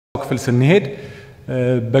ክፍል ስንሄድ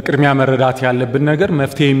በቅድሚያ መረዳት ያለብን ነገር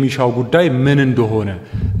መፍትሄ የሚሻው ጉዳይ ምን እንደሆነ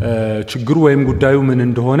ችግሩ ወይም ጉዳዩ ምን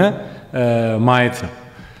እንደሆነ ማየት ነው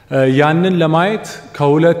ያንን ለማየት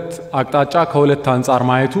ከሁለት አቅጣጫ ከሁለት አንፃር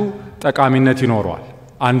ማየቱ ጠቃሚነት ይኖረዋል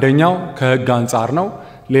አንደኛው ከህግ አንፃር ነው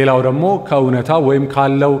ሌላው ደግሞ ከእውነታ ወይም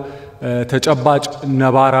ካለው ተጨባጭ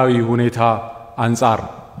ነባራዊ ሁኔታ አንፃር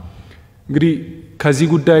ነው እንግዲህ ከዚህ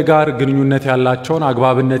ጉዳይ ጋር ግንኙነት ያላቸውን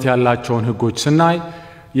አግባብነት ያላቸውን ህጎች ስናይ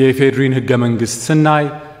የፌድሪን ህገ መንግስት ስናይ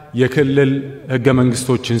የክልል ህገ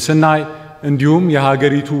መንግስቶችን ስናይ እንዲሁም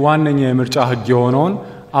የሀገሪቱ ዋነኛ የምርጫ ህግ የሆነውን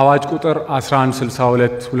አዋጅ ቁጥር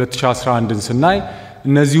 1162 2011ን ስናይ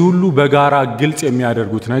እነዚህ ሁሉ በጋራ ግልጽ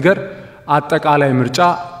የሚያደርጉት ነገር አጠቃላይ ምርጫ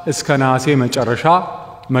እስከ ነሐሴ መጨረሻ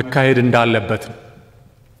መካሄድ እንዳለበት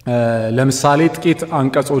ለምሳሌ ጥቂት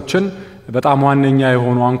አንቀጾችን በጣም ዋነኛ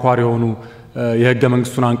የሆኑ አንኳር የሆኑ የህገ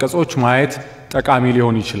መንግስቱን አንቀጾች ማየት ጠቃሚ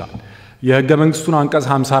ሊሆን ይችላል የህገ መንግስቱን አንቀጽ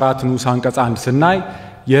 54 ንዑስ አንቀጽ 1 ስናይ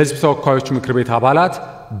የህዝብ ተወካዮች ምክር ቤት አባላት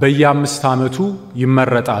በየ5 ዓመቱ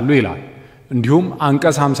ይመረጣሉ ይላል እንዲሁም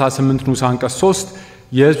አንቀጽ 58 ንዑስ አንቀጽ 3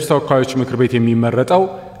 የህዝብ ተወካዮች ምክር ቤት የሚመረጠው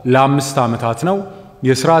ለ5 ዓመታት ነው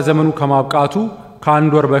የሥራ ዘመኑ ከማብቃቱ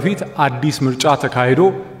ከአንድ ወር በፊት አዲስ ምርጫ ተካሂዶ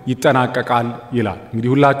ይጠናቀቃል ይላል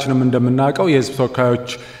እንግዲህ ሁላችንም እንደምናውቀው የህዝብ ተወካዮች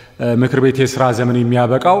ምክር ቤት የሥራ ዘመን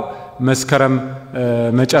የሚያበቃው መስከረም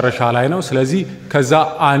መጨረሻ ላይ ነው ስለዚህ ከዛ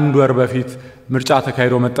አንድ ወር በፊት ምርጫ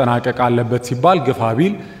ተካሂዶ መጠናቀቅ አለበት ሲባል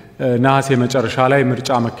ግፋቢል ነሐሴ መጨረሻ ላይ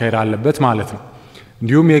ምርጫ መካሄድ አለበት ማለት ነው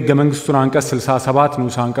እንዲሁም የህገ መንግስቱን አንቀጽ 67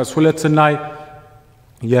 ንዑስ አንቀጽ 2 ስናይ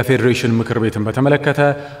የፌዴሬሽን ምክር ቤትን በተመለከተ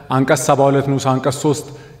አንቀጽ 72 ንዑስ አንቀጽ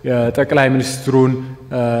 3 የጠቅላይ ሚኒስትሩን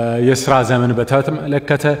የሥራ ዘመን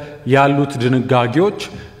በተመለከተ ያሉት ድንጋጌዎች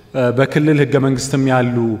በክልል ህገ መንግስትም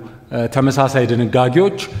ያሉ ተመሳሳይ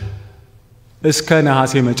ድንጋጌዎች እስከ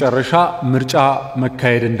ነሐሴ መጨረሻ ምርጫ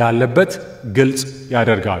መካሄድ እንዳለበት ግልጽ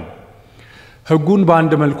ያደርጋሉ ህጉን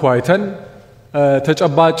በአንድ መልኩ አይተን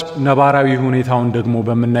ተጨባጭ ነባራዊ ሁኔታውን ደግሞ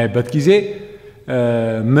በመናይበት ጊዜ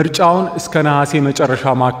ምርጫውን እስከ ነሐሴ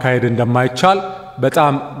መጨረሻ ማካሄድ እንደማይቻል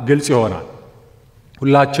በጣም ግልጽ ይሆናል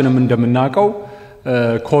ሁላችንም እንደምናውቀው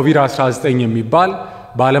ኮቪድ-19 የሚባል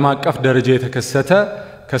በዓለም አቀፍ ደረጃ የተከሰተ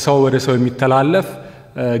ከሰው ወደ ሰው የሚተላለፍ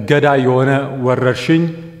ገዳይ የሆነ ወረርሽኝ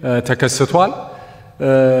ተከስቷል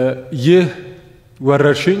ይህ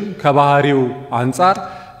ወረርሽኝ ከባህሪው አንፃር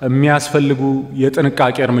የሚያስፈልጉ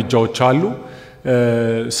የጥንቃቄ እርምጃዎች አሉ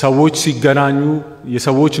ሰዎች ሲገናኙ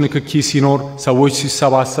የሰዎች ንክኪ ሲኖር ሰዎች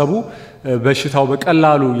ሲሰባሰቡ በሽታው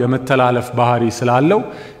በቀላሉ የመተላለፍ ባህሪ ስላለው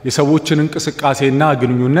የሰዎችን እንቅስቃሴና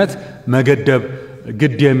ግንኙነት መገደብ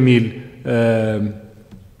ግድ የሚል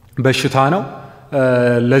በሽታ ነው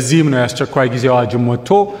ለዚህም ነው ያስቸኳይ ጊዜ አዋጅም ወጥቶ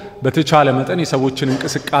በተቻለ መጠን የሰዎችን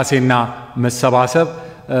እንቅስቃሴና መሰባሰብ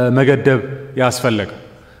መገደብ ያስፈልጋል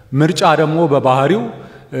ምርጫ ደግሞ በባህሪው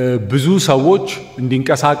ብዙ ሰዎች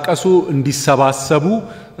እንዲንቀሳቀሱ እንዲሰባሰቡ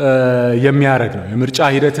የሚያደርግ ነው የምርጫ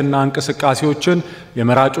ሂደትና እንቅስቃሴዎችን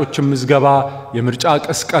የመራጮችን ምዝገባ የምርጫ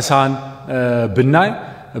ቅስቀሳን ብናይ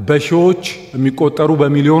በሺዎች የሚቆጠሩ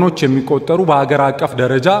በሚሊዮኖች የሚቆጠሩ በአገር አቀፍ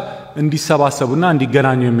ደረጃ እንዲሰባሰቡና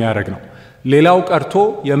እንዲገናኙ የሚያደርግ ነው ሌላው ቀርቶ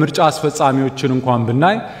የምርጫ አስፈጻሚዎችን እንኳን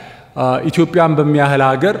ብናይ ኢትዮጵያን በሚያህል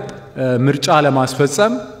ሀገር ምርጫ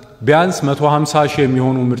ለማስፈጸም ቢያንስ 150 ሺህ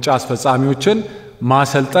የሚሆኑ ምርጫ አስፈጻሚዎችን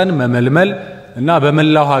ማሰልጠን መመልመል እና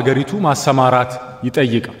በመላው ሀገሪቱ ማሰማራት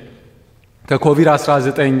ይጠይቃል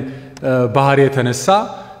ከኮቪድ-19 ባህሪ የተነሳ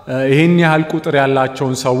ይሄን ያህል ቁጥር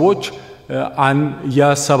ያላቸውን ሰዎች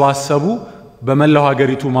ያሰባሰቡ በመላው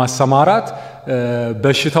ሀገሪቱ ማሰማራት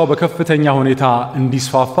በሽታው በከፍተኛ ሁኔታ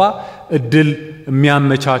እንዲስፋፋ እድል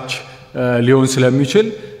የሚያመቻች ሊሆን ስለሚችል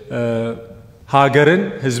ሀገርን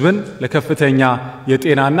ህዝብን ለከፍተኛ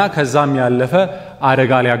የጤናና ከዛም ያለፈ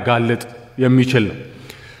አደጋ ሊያጋልጥ የሚችል ነው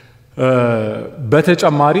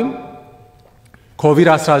በተጨማሪም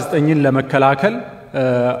ኮቪድ-19ን ለመከላከል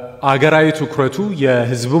አገራዊ ትኩረቱ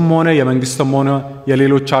የህዝብም ሆነ የመንግስትም ሆነ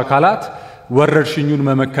የሌሎች አካላት ወረርሽኙን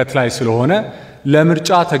መመከት ላይ ስለሆነ ለምርጫ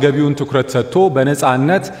ተገቢውን ትኩረት ሰጥቶ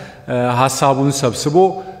በነጻነት ሐሳቡን ሰብስቦ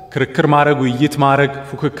ክርክር ማድረግ ውይይት ማድረግ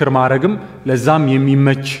ፉክክር ማድረግም ለዛም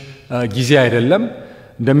የሚመች ጊዜ አይደለም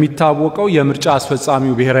እንደሚታወቀው የምርጫ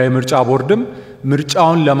አስፈጻሚው ብሔራዊ ምርጫ ቦርድም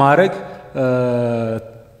ምርጫውን ለማድረግ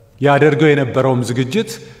ያደርገው የነበረውም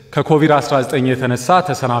ዝግጅት ከኮቪድ-19 የተነሳ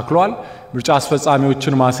ተሰናክሏል ምርጫ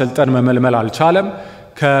አስፈጻሚዎችን ማሰልጠን መመልመል አልቻለም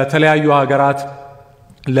ከተለያዩ ሀገራት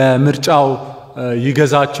ለምርጫው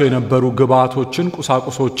ይገዛቸው የነበሩ ግብአቶችን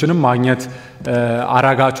ቁሳቁሶችንም ማግኘት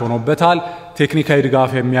አራጋች ሆኖበታል ቴክኒካዊ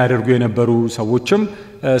ድጋፍ የሚያደርጉ የነበሩ ሰዎችም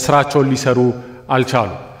ስራቸውን ሊሰሩ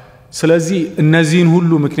አልቻሉ ስለዚህ እነዚህን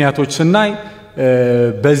ሁሉ ምክንያቶች ስናይ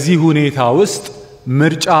በዚህ ሁኔታ ውስጥ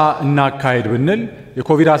ምርጫ እናካሄድ ብንል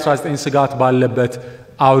የኮቪድ-19 ስጋት ባለበት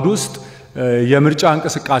አውድ ውስጥ የምርጫ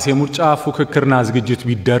እንቅስቃሴ ምርጫ ፉክክርና ዝግጅት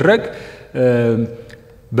ቢደረግ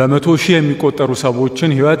በመቶ ሺህ የሚቆጠሩ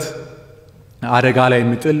ሰዎችን ህይወት አደጋ ላይ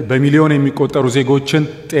የሚጥል በሚሊዮን የሚቆጠሩ ዜጎችን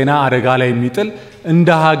ጤና አደጋ ላይ የሚጥል እንደ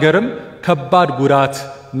ሀገርም ከባድ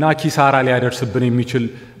ጉዳትና ኪሳራ ሊያደርስብን የሚችል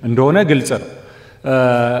እንደሆነ ግልጽ ነው።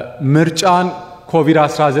 ምርጫን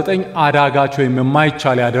ኮቪድ-19 አዳጋች ወይም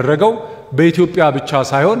የማይቻል ያደረገው በኢትዮጵያ ብቻ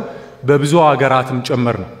ሳይሆን በብዙ ሀገራትም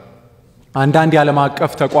ጭምር ነው። አንዳንድ የዓለም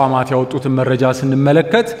አቀፍ ተቋማት ያወጡትን መረጃ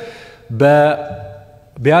ስንመለከት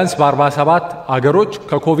ቢያንስ በ47 ሀገሮች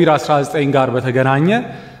ከኮቪድ-19 ጋር በተገናኘ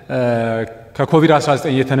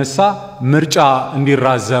ከኮቪድ-19 የተነሳ ምርጫ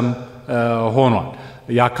እንዲራዘም ሆኗል።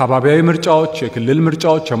 የአካባቢያዊ ምርጫዎች፣ የክልል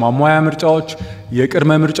ምርጫዎች፣ የማሟያ ምርጫዎች፣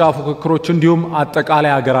 የቅድመ ምርጫ ፉክክሮች እንዲሁም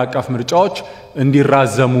አጠቃላይ ሀገር አቀፍ ምርጫዎች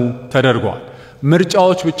እንዲራዘሙ ተደርገዋል።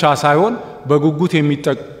 ምርጫዎች ብቻ ሳይሆን በጉጉት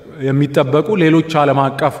የሚጠበቁ ሌሎች ዓለም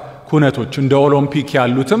አቀፍ ኩነቶች እንደ ኦሎምፒክ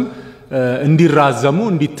ያሉትም እንዲራዘሙ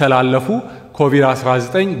እንዲተላለፉ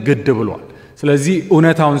ኮቪድ-19 ግድ ብሏል። ስለዚህ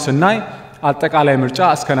እውነታውን ስናይ አጠቃላይ ምርጫ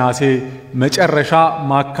እስከ ነሐሴ መጨረሻ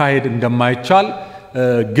ማካሄድ እንደማይቻል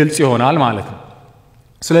ግልጽ ይሆናል ማለት ነው።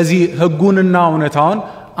 ስለዚህ ህጉንና እውነታውን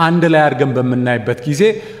አንድ ላይ አድርገን በምናይበት ጊዜ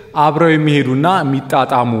አብረው የሚሄዱና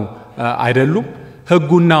የሚጣጣሙ አይደሉም።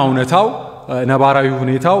 ህጉና እውነታው ነባራዊ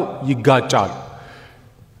ሁኔታው ይጋጫሉ።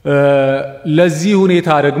 ለዚህ ሁኔታ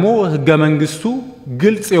ደግሞ ህገ መንግስቱ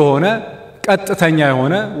ግልጽ የሆነ ቀጥተኛ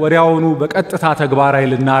የሆነ ወዲያውኑ በቀጥታ ተግባራዊ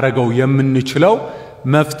ልናረገው የምንችለው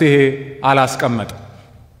መፍትሄ አላስቀመጠም።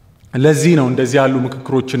 ለዚህ ነው እንደዚህ ያሉ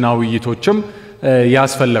ምክክሮችና ውይይቶችም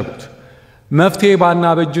ያስፈልጉት። መፍትሄ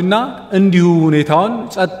ባናበጅና እንዲሁ ሁኔታውን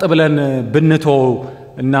ጸጥ ብለን ብንተው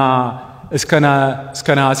እና እስከ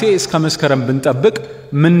ነሐሴ እስከ መስከረም ብንጠብቅ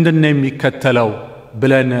ምንድነው የሚከተለው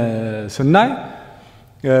ብለን ስናይ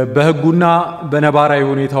በህጉና በነባራዊ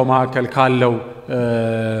ሁኔታው መካከል ካለው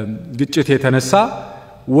ግጭት የተነሳ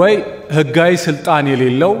ወይ ህጋዊ ስልጣን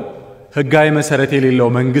የሌለው ህጋዊ መሰረት የሌለው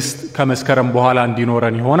መንግስት ከመስከረም በኋላ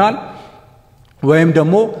እንዲኖረን ይሆናል። ወይም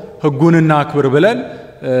ደግሞ ህጉንና አክብር ብለን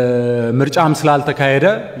ምርጫም ስላልተካሄደ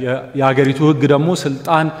የሀገሪቱ ህግ ደግሞ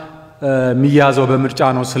ስልጣን የሚያዘው በምርጫ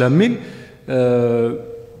ነው ስለሚል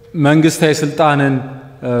መንግስታዊ ስልጣንን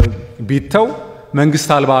ቢተው መንግስት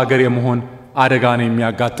አልባ ሀገር የመሆን አደጋ ነው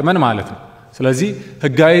የሚያጋጥመን ማለት ነው። ስለዚህ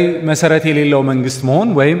ህጋዊ መሰረት የሌለው መንግስት መሆን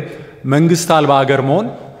ወይም መንግስት አልባ ሀገር መሆን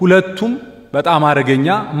ሁለቱም በጣም አደገኛ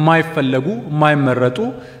የማይፈለጉ የማይመረጡ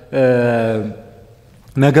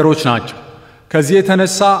ነገሮች ናቸው። ከዚህ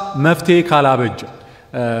የተነሳ መፍትሄ ካላበጀ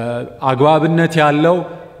አግባብነት ያለው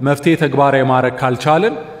መፍትሄ ተግባራዊ ማድረግ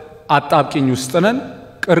ካልቻልን አጣብቂኝ ውስጥ ነን፣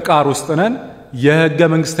 ቅርቃር ውስጥ ነን። የህገ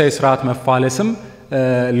መንግስታዊ ስርዓት መፋለስም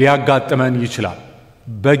ሊያጋጥመን ይችላል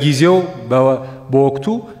በጊዜው በወቅቱ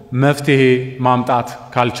መፍትሄ ማምጣት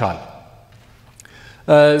ካልቻል።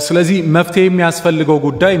 ስለዚህ መፍትሄ የሚያስፈልገው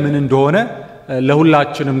ጉዳይ ምን እንደሆነ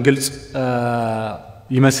ለሁላችንም ግልጽ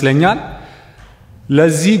ይመስለኛል።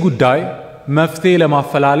 ለዚህ ጉዳይ መፍትሄ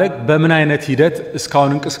ለማፈላለግ በምን አይነት ሂደት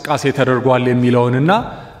እስካሁን እንቅስቃሴ ተደርጓል የሚለውንና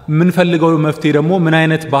ምንፈልገው መፍትሄ ደግሞ ምን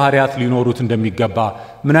አይነት ባህሪያት ሊኖሩት እንደሚገባ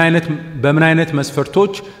በምን አይነት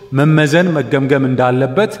መስፈርቶች መመዘን መገምገም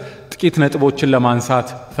እንዳለበት ጥቂት ነጥቦችን ለማንሳት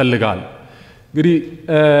ፈልጋለሁ። እንግዲህ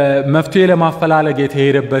መፍትሄ ለማፈላለግ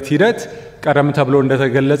የተሄደበት ሂደት ቀደም ተብሎ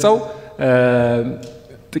እንደተገለጸው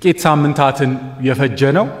ጥቂት ሳምንታትን የፈጀ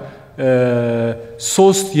ነው።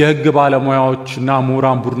 3 የህግ ባለሙያዎችና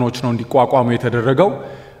ምሁራን ቡድኖች ነው እንዲቋቋሙ የተደረገው።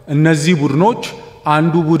 እነዚህ ቡድኖች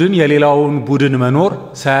አንዱ ቡድን የሌላውን ቡድን መኖር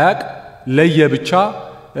ሳያቅ ለየብቻ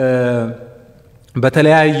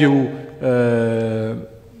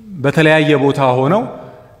በተለያየ ቦታ ሆነው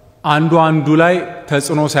አንዱ ላይ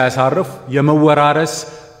ተጽዕኖ ሳያሳርፍ የመወራረስ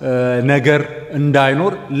ነገር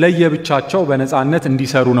እንዳይኖር ለየብቻቸው በነጻነት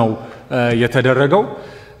እንዲሰሩ ነው የተደረገው።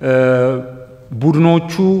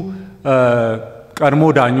 ቡድኖቹ ቀድሞ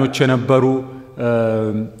ዳኞች የነበሩ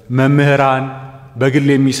መምህራን፣ በግል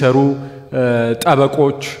የሚሰሩ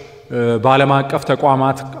ጠበቆች፣ በዓለም አቀፍ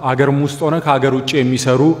ተቋማት አገርም ውስጥ ሆነ ከሀገር ውጭ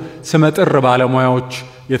የሚሰሩ ስመጥር ባለሙያዎች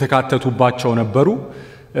የተካተቱባቸው ነበሩ።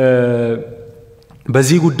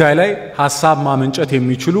 በዚህ ጉዳይ ላይ ሐሳብ ማመንጨት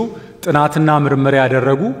የሚችሉ ጥናትና ምርምር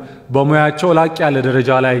ያደረጉ በሙያቸው ላቅ ያለ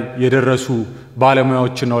ደረጃ ላይ የደረሱ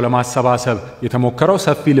ባለሙያዎችን ነው ለማሰባሰብ የተሞከረው።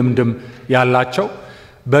 ሰፊ ልምድም ያላቸው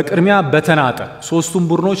በቅድሚያ በተናጠል 3ቱም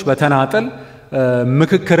ቡድኖች በተናጠል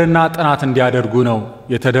ምክክርና ጥናት እንዲያደርጉ ነው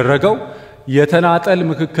የተደረገው። የተናጠል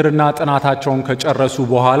ምክክርና ጥናታቸውን ከጨረሱ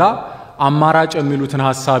በኋላ አማራጭ የሚሉትን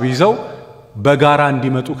ሐሳብ ይዘው በጋራ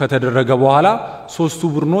እንዲመጡ ከተደረገ በኋላ 3ቱ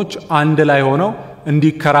ቡድኖች አንድ ላይ ሆነው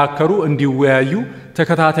እንዲከራከሩ እንዲወያዩ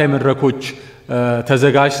ተከታታይ መድረኮች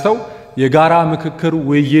ተዘጋጅተው የጋራ ምክክር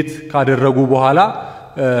ውይይት ካደረጉ በኋላ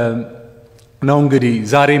ነው እንግዲህ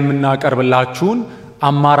ዛሬ የምናቀርብላችሁን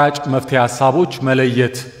አማራጭ መፍትሄ ሐሳቦች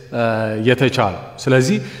መለየት የተቻለ።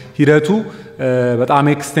 ስለዚህ ሂደቱ በጣም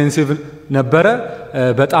ኤክስቴንሲቭ ነበረ።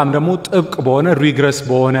 በጣም ደግሞ ጥብቅ በሆነ ሪግረስ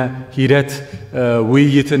በሆነ ሂደት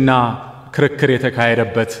ውይይትና ክርክር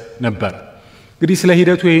የተካሄደበት ነበር። እንግዲህ ስለ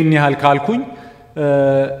ሂደቱ ይሄን ያህል ካልኩኝ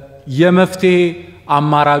የመፍትሄ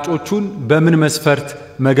አማራጮቹን በምን መስፈርት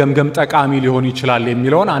መገምገም ጠቃሚ ሊሆን ይችላል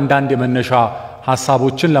የሚለውን አንዳንድ የመነሻ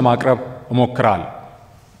ሐሳቦችን ለማቅረብ እሞክራለሁ።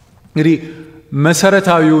 እንግዲህ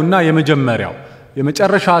መሰረታዊውና የመጀመሪያው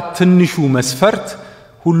የመጨረሻ ትንሹ መስፈርት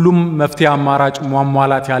ሁሉም መፍትሄ አማራጭ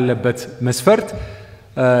ማሟላት ያለበት መስፈርት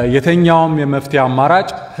የተኛውም የመፍትሄ አማራጭ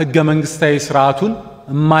ህገ መንግስታዊ ስርዓቱን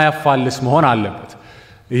የማያፋልስ መሆን አለበት።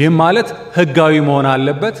 ይህም ማለት ህጋዊ መሆን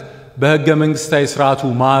አለበት። በህገ መንግስታዊ ስርዓቱ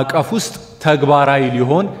ማዕቀፍ ውስጥ ተግባራዊ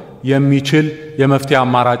ሊሆን የሚችል የመፍትሄ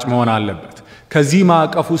አማራጭ መሆን አለበት። ከዚህ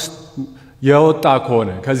ማዕቀፍ ውስጥ የወጣ ከሆነ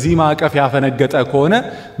ከዚህ ማዕቀፍ ያፈነገጠ ከሆነ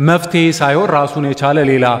መፍትሄ ሳይሆን ራሱን የቻለ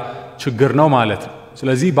ሌላ ችግር ነው ማለት ነው።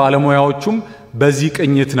 ስለዚህ ባለሙያዎቹም በዚህ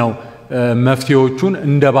ቅኝት ነው መፍትሄዎቹን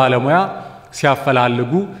እንደ ባለሙያ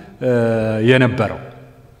ሲያፈላልጉ የነበረው።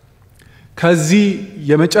 ከዚህ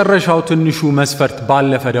የመጨረሻው ትንሹ መስፈርት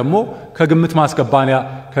ባለፈ ደግሞ ከግምት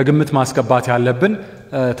ማስገባት ያለብን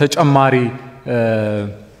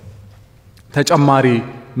ተጨማሪ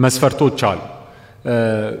መስፈርቶች አሉ።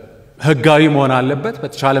 ህጋዊ መሆን አለበት።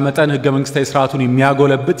 በተቻለ መጠን ህገ መንግስታዊ ስርዓቱን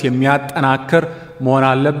የሚያጎለብት የሚያጠናክር መሆን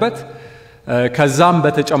አለበት። ከዛም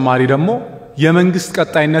በተጨማሪ ደግሞ የመንግስት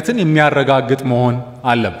ቀጣይነትን የሚያረጋግጥ መሆን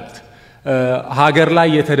አለበት። ሀገር ላይ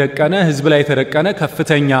የተደቀነ ህዝብ ላይ የተደቀነ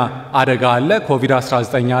ከፍተኛ አደጋ አለ፣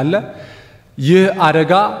 ኮቪድ-19 አለ። ይህ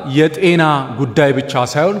አደጋ የጤና ጉዳይ ብቻ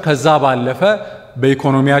ሳይሆን ከዛ ባለፈ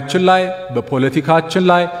በኢኮኖሚያችን ላይ በፖለቲካችን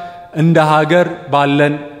ላይ እንደ ሀገር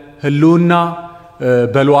ባለን ህልውና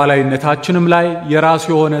በሉዓላዊነታችንም ላይ የራሱ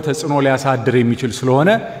የሆነ ተጽዕኖ ሊያሳድር የሚችል ስለሆነ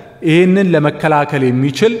ይህንን ለመከላከል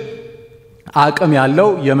የሚችል አቅም ያለው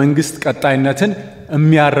የመንግስት ቀጣይነትን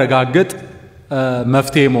የሚያረጋግጥ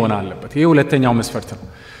መፍትሄ መሆን አለበት። ይሄ ሁለተኛው መስፈርት ነው።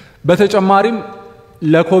 በተጨማሪም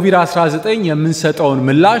ለኮቪድ-19 የምንሰጠውን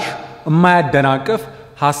ምላሽ የማያደናቅፍ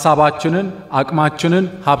ሐሳባችንን፣ አቅማችንን፣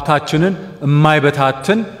 ሀብታችንን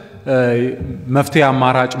የማይበታትን መፍትሄ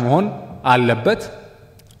አማራጭ መሆን አለበት።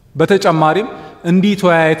 በተጨማሪም እንዲህ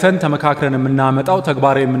ተወያይተን ተመካክረን የምናመጣው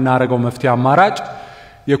ተግባራዊ የምናደርገው መፍትሄ አማራጭ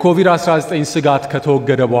የኮቪድ-19 ስጋት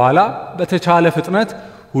ከተወገደ በኋላ በተቻለ ፍጥነት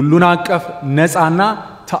ሁሉን አቀፍ ነፃና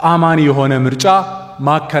ተአማኒ የሆነ ምርጫ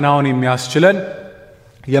ማከናወን የሚያስችለን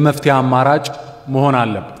የመፍትሄ አማራጭ መሆን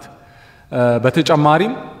አለበት።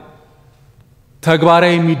 በተጨማሪም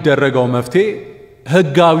ተግባራዊ የሚደረገው መፍትሄ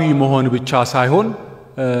ህጋዊ መሆን ብቻ ሳይሆን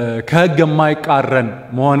ከህግ የማይቃረን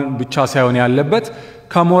መሆን ብቻ ሳይሆን ያለበት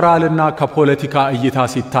ከሞራልና ከፖለቲካ እይታ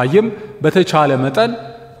ሲታይም በተቻለ መጠን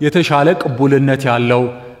የተሻለ ቅቡልነት ያለው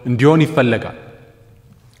እንዲሆን ይፈለጋል።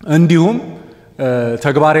 እንዲሁም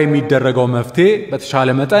ተግባራዊ የሚደረገው መፍትሄ በተቻለ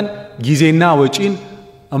መጠን ጊዜና ወጪን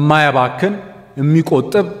የማያባክን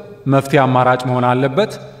የሚቆጥብ መፍትሄ አማራጭ መሆን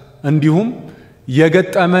አለበት። እንዲሁም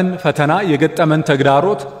የገጠመን ፈተና የገጠመን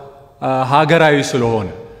ተግዳሮት ሀገራዊ ስለሆነ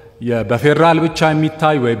በፌደራል ብቻ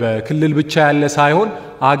የሚታይ ወይ በክልል ብቻ ያለ ሳይሆን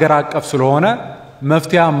ሀገር አቀፍ ስለሆነ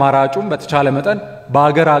መፍትሄ አማራጩም በተቻለ መጠን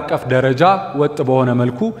በሀገር አቀፍ ደረጃ ወጥ በሆነ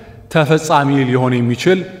መልኩ ተፈጻሚ ሊሆን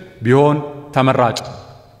የሚችል ቢሆን ተመራጭ።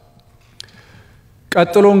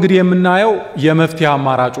 ቀጥሎ እንግዲህ የምናየው የመፍትሄ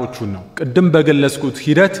አማራጮቹን ነው። ቅድም በገለጽኩት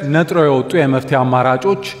ሂደት ነጥረው የወጡ የመፍትሄ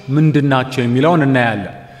አማራጮች ምንድናቸው የሚለውን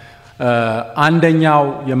እናያለን። አንደኛው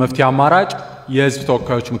የመፍትሄ አማራጭ የህዝብ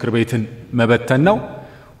ተወካዮች ምክር ቤትን መበተን ነው።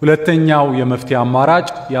 ሁለተኛው የመፍትሄ አማራጭ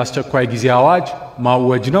የአስቸኳይ ጊዜ አዋጅ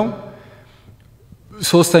ማወጅ ነው።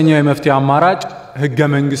 ሶስተኛው የመፍትሄ አማራጭ ህገ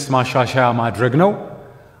መንግስት ማሻሻያ ማድረግ ነው።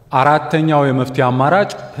 አራተኛው የመፍትሄ አማራጭ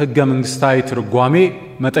ህገ መንግስታዊ ትርጓሜ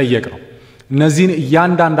መጠየቅ ነው። እነዚህን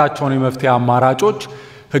እያንዳንዳቸውን የመፍትሄ አማራጮች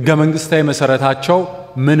ህገ መንግስታዊ መሰረታቸው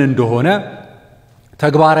ምን እንደሆነ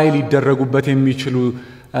ተግባራዊ ሊደረጉበት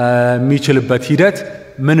የሚችልበት ሂደት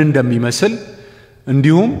ምን እንደሚመስል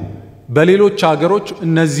እንዲሁም በሌሎች ሀገሮች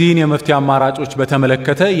እነዚህን የመፍትሄ አማራጮች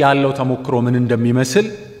በተመለከተ ያለው ተሞክሮ ምን እንደሚመስል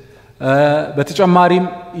በተጨማሪም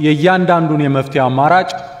የእያንዳንዱን የመፍትሄ አማራጭ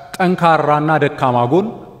ጠንካራና ደካማ ጎን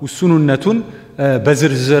ውሱንነቱን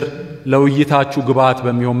በዝርዝር ለውይይታችሁ ግብዓት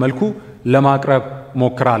በሚሆን መልኩ ለማቅረብ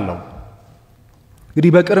ሞክራለሁ።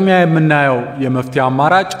 እንግዲህ በቅድሚያ የምናየው የመፍትሄ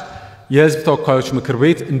አማራጭ የህዝብ ተወካዮች ምክር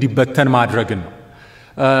ቤት እንዲበተን ማድረግን ነው።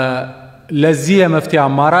 ለዚህ የመፍትሄ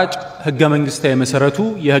አማራጭ ህገ መንግስታዊ መሰረቱ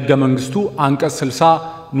የህገ መንግስቱ አንቀጽ 60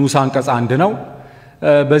 ንዑስ አንቀጽ 1 ነው።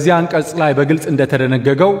 በዚህ አንቀጽ ላይ በግልጽ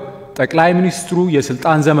እንደተደነገገው ጠቅላይ ሚኒስትሩ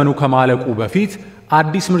የስልጣን ዘመኑ ከማለቁ በፊት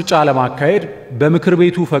አዲስ ምርጫ ለማካሄድ በምክር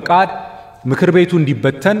ቤቱ ፈቃድ ምክር ቤቱ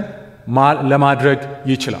እንዲበተን ለማድረግ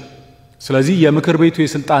ይችላል። ስለዚህ የምክር ቤቱ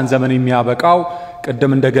የስልጣን ዘመን የሚያበቃው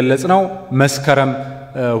ቀደም እንደገለጽነው መስከረም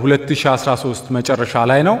 2013 መጨረሻ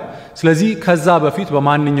ላይ ነው። ስለዚህ ከዛ በፊት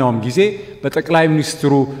በማንኛውም ጊዜ በጠቅላይ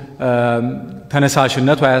ሚኒስትሩ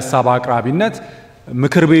ተነሳሽነት ወይ ሐሳብ አቅራቢነት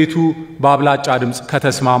ምክር ቤቱ በአብላጫ ድምጽ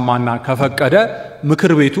ከተስማማና ከፈቀደ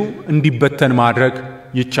ምክር ቤቱ እንዲበተን ማድረግ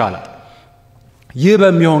ይቻላል። ይህ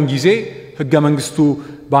በሚሆን ጊዜ ሕገ መንግስቱ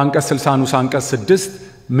በአንቀጽ 60 ንዑስ አንቀጽ 6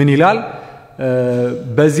 ምን ይላል?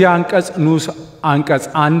 በዚህ አንቀጽ ንዑስ አንቀጽ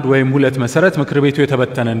 1 ወይም 2 መሰረት ምክር ቤቱ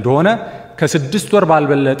የተበተነ እንደሆነ ከ6 ወር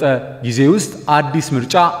ባልበለጠ ጊዜ ውስጥ አዲስ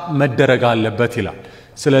ምርጫ መደረግ አለበት ይላል።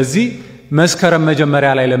 ስለዚህ መስከረም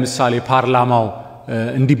መጀመሪያ ላይ ለምሳሌ ፓርላማው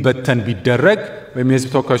እንዲበተን ቢደረግ ወይም የሕዝብ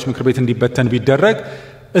ተወካዮች ምክር ቤት እንዲበተን ቢደረግ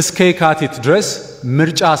እስከ የካቲት ድረስ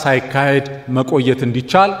ምርጫ ሳይካሄድ መቆየት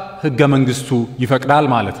እንዲቻል ሕገ መንግስቱ ይፈቅዳል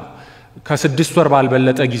ማለት ነው። ከ6 ወር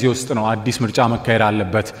ባልበለጠ ጊዜ ውስጥ ነው አዲስ ምርጫ መካሄድ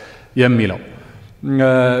አለበት የሚለው።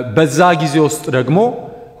 በዛ ጊዜ ውስጥ ደግሞ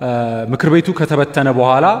ምክር ቤቱ ከተበተነ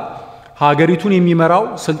በኋላ ሀገሪቱን የሚመራው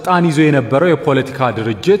ስልጣን ይዞ የነበረው የፖለቲካ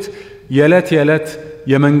ድርጅት የዕለት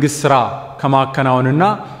የመንግስት ስራ ከማከናወንና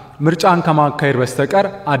ምርጫን ከማካሄድ በስተቀር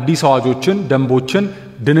አዲስ አዋጆችን፣ ደንቦችን፣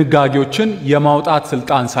 ድንጋጌዎችን የማውጣት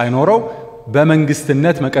ስልጣን ሳይኖረው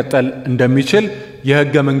በመንግስትነት መቀጠል እንደሚችል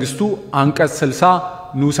የሕገ መንግስቱ አንቀጽ 60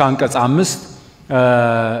 ንዑስ አንቀጽ 5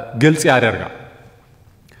 ግልጽ ያደርጋል።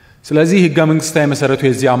 ስለዚህ ሕገ መንግስታዊ መሰረቱ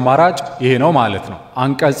የዚህ አማራጭ ይሄ ነው ማለት ነው።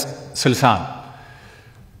 አንቀጽ 60 ነው።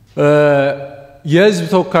 የሕዝብ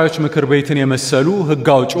ተወካዮች ምክር ቤትን የመሰሉ ሕግ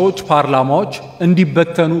አውጪዎች ፓርላማዎች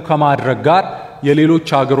እንዲበተኑ ከማድረግ ጋር የሌሎች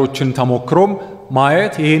ሀገሮችን ተሞክሮም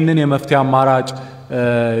ማየት ይሄንን የመፍትሄ አማራጭ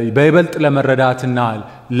በይበልጥ ለመረዳትና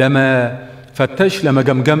ለመፈተሽ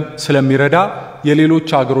ለመገምገም ስለሚረዳ የሌሎች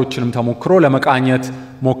ሀገሮችንም ተሞክሮ ለመቃኘት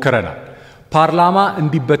ሞክረናል። ፓርላማ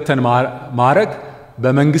እንዲበተን ማድረግ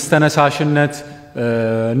በመንግስት ተነሳሽነት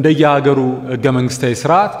እንደየሀገሩ ሕገ መንግስታዊ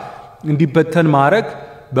ስርዓት እንዲበተን ማድረግ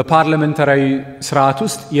በፓርላሜንታሪ ስርዓት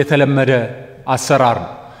ውስጥ የተለመደ አሰራር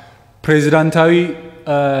ነው። ፕሬዝዳንታዊ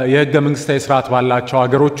የሕገ መንግስታዊ ስርዓት ባላቸው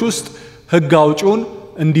ሀገሮች ውስጥ ሕግ አውጪውን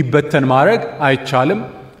እንዲበተን ማድረግ አይቻልም።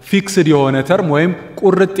 ፊክስድ የሆነ ተርም ወይም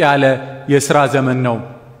ቁርጥ ያለ የሥራ ዘመን ነው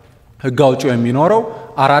ሕግ አውጪው የሚኖረው።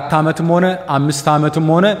 4 ዓመትም ሆነ 5 ዓመትም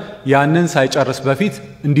ሆነ ያንን ሳይጨርስ በፊት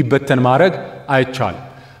እንዲበተን ማድረግ አይቻልም።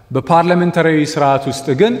 በፓርላሜንታሪ ስርዓት ውስጥ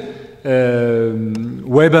ግን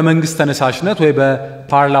ወይ በመንግስት ተነሳሽነት ወይ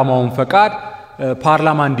በፓርላማውን ፈቃድ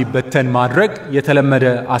ፓርላማ እንዲበተን ማድረግ የተለመደ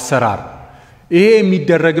አሰራር። ይሄ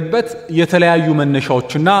የሚደረግበት የተለያዩ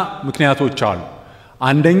መነሻዎችና ምክንያቶች አሉ።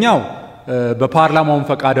 አንደኛው በፓርላማውን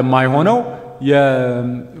ፈቃድ የማይሆነው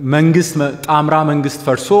የመንግስት ጣምራ መንግስት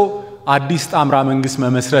ፈርሶ አዲስ ጣምራ መንግስት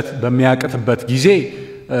መመስረት በሚያቅትበት ጊዜ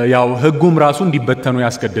ያው ሕጉም ራሱ እንዲበተኑ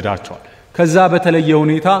ያስገድዳቸዋል። ከዛ በተለየ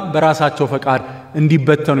ሁኔታ በራሳቸው ፈቃድ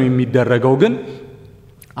እንዲበተኑ የሚደረገው ግን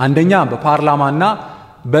አንደኛ በፓርላማና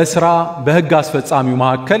በሕግ አስፈጻሚው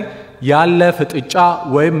መካከል ያለ ፍጥጫ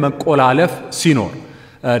ወይም መቆላለፍ ሲኖር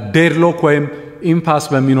ዴድሎክ ወይም ኢምፓስ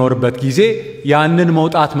በሚኖርበት ጊዜ ያንን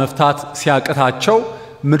መውጣት መፍታት ሲያቅታቸው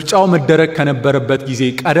ምርጫው መደረግ ከነበረበት ጊዜ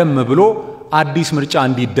ቀደም ብሎ አዲስ ምርጫ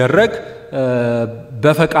እንዲደረግ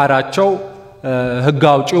በፈቃዳቸው ሕግ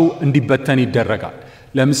አውጪው እንዲበተን ይደረጋል።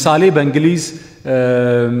 ለምሳሌ በእንግሊዝ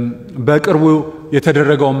በቅርቡ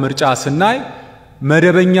የተደረገውን ምርጫ ስናይ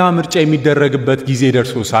መደበኛ ምርጫ የሚደረግበት ጊዜ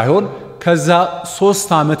ደርሶ ሳይሆን ከዛ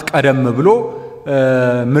 3 ዓመት ቀደም ብሎ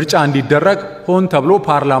ምርጫ እንዲደረግ ሆን ተብሎ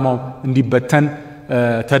ፓርላማው እንዲበተን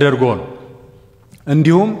ተደርጎ ነው።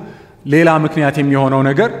 እንዲሁም ሌላ ምክንያት የሚሆነው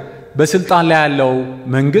ነገር በስልጣን ላይ ያለው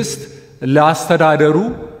መንግስት ለአስተዳደሩ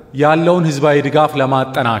ያለውን ህዝባዊ ድጋፍ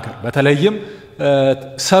ለማጠናከር በተለይም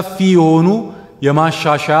ሰፊ የሆኑ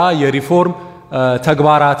የማሻሻያ የሪፎርም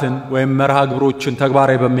ተግባራትን ወይም መርሃ ግብሮችን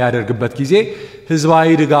ተግባራዊ በሚያደርግበት ጊዜ ህዝባዊ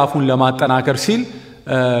ድጋፉን ለማጠናከር ሲል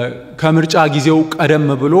ከምርጫ ጊዜው ቀደም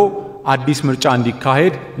ብሎ አዲስ ምርጫ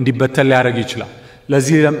እንዲበተን ሊያደርግ ይችላል።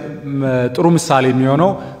 ለዚህ ጥሩ ምሳሌ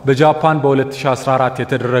የሚሆነው በጃፓን በ2014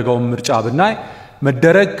 የተደረገው ምርጫ ብናይ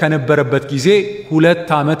መደረግ ከነበረበት ጊዜ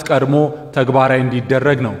 2 ዓመት ቀድሞ ተግባራዊ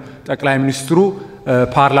እንዲደረግ ነው ጠቅላይ ሚኒስትሩ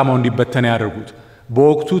ፓርላማው እንዲበተን ያደርጉት።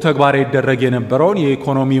 በወቅቱ ተግባራዊ ይደረግ የነበረውን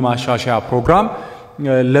የኢኮኖሚ ማሻሻያ ፕሮግራም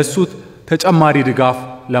ለሱ ተጨማሪ ድጋፍ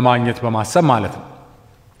ለማግኘት በማሰብ ማለት ነው።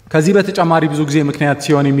 ከዚህ በተጨማሪ ብዙ ጊዜ ምክንያት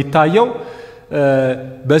ሲሆን የሚታየው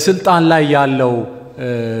በስልጣን ላይ ያለው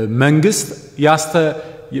መንግስት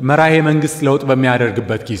መራሄ መንግስት ለውጥ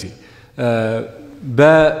በሚያደርግበት ጊዜ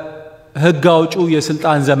በህግ አውጪው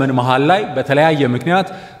የስልጣን ዘመን መሃል ላይ በተለያየ ምክንያት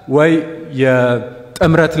ወይ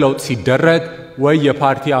ጥምረት ለውጥ ሲደረግ ወይ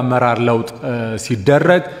የፓርቲ አመራር ለውጥ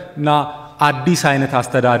ሲደረግ እና አዲስ አይነት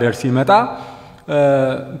አስተዳደር ሲመጣ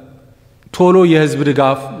ቶሎ የህዝብ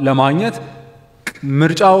ድጋፍ ለማግኘት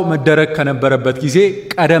ምርጫው መደረግ ከነበረበት ጊዜ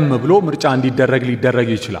ቀደም ብሎ ምርጫ እንዲደረግ ሊደረግ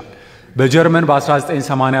ይችላል። በጀርመን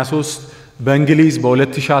በ1983 በእንግሊዝ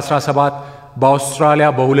በ2017 በአውስትራሊያ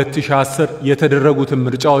በ2010 የተደረጉት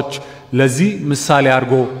ምርጫዎች ለዚህ ምሳሌ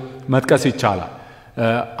አድርጎ መጥቀስ ይቻላል።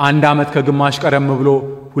 አንድ አመት ከግማሽ ቀደም ብሎ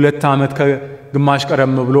 2 አመት ከግማሽ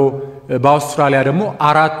ቀደም ብሎ በአውስትራሊያ ደግሞ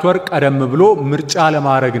 4 ወር ቀደም ብሎ ምርጫ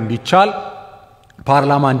ለማድረግ እንዲቻል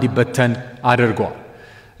ፓርላማ እንዲበተን አድርገዋል።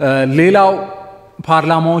 ሌላው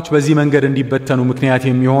ፓርላማዎች በዚህ መንገድ እንዲበተኑ ምክንያት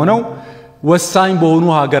የሚሆነው ወሳኝ በሆኑ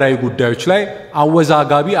ሀገራዊ ጉዳዮች ላይ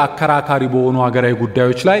አወዛጋቢ አከራካሪ በሆኑ ሀገራዊ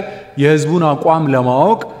ጉዳዮች ላይ የህዝቡን አቋም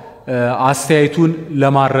ለማወቅ አስተያየቱን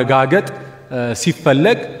ለማረጋገጥ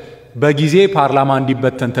ሲፈለግ በጊዜ ፓርላማ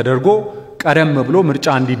እንዲበተን ተደርጎ ቀደም ብሎ ምርጫ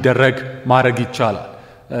እንዲደረግ ማድረግ ይቻላል።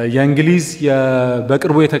 የእንግሊዝ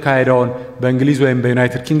በቅርቡ የተካሄደውን በእንግሊዝ ወይም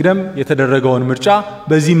በዩናይትድ ኪንግደም የተደረገውን ምርጫ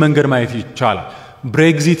በዚህ መንገድ ማየት ይቻላል።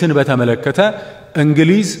 ብሬግዚትን በተመለከተ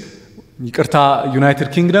እንግሊዝ ዩናይትድ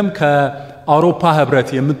ኪንግደም ከአውሮፓ ህብረት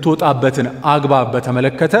የምትወጣበትን አግባብ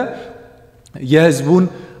በተመለከተ የህዝቡን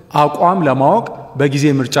አቋም ለማወቅ በጊዜ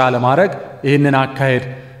ምርጫ ለማድረግ ይህንን አካሄድ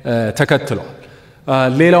ተከትሏል።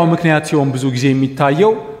 ሌላው ምክንያት ሲሆን ብዙ ጊዜ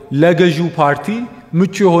የሚታየው ለገዢው ፓርቲ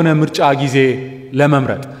ምቹ የሆነ ምርጫ ጊዜ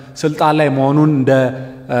ለመምረጥ ስልጣን ላይ መሆኑን እንደ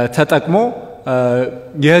ተጠቅሞ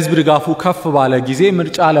የህዝብ ድጋፉ ከፍ ባለ ጊዜ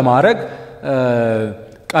ምርጫ ለማድረግ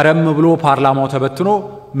ቀደም ብሎ ፓርላማው ተበትኖ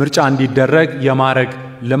ምርጫ እንዲደረግ የማድረግ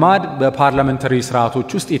ልማድ በፓርላሜንታሪ ስርዓቶች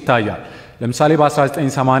ውስጥ ይታያል። ለምሳሌ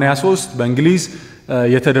በ1983 በእንግሊዝ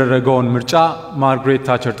የተደረገውን ምርጫ ማርግሬት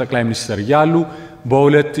ታቸር ጠቅላይ ሚኒስትር እያሉ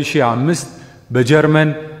በ2005 በጀርመን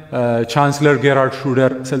ቻንስለር ጌራርድ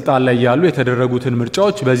ሹደር ስልጣን ላይ ያሉ የተደረጉትን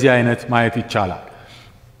ምርጫዎች በዚህ አይነት ማየት ይቻላል።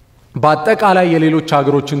 በአጠቃላይ የሌሎች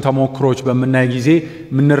ሀገሮችን ተሞክሮች በመናይ ጊዜ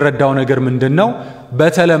የምንረዳው ነገር ምንድነው?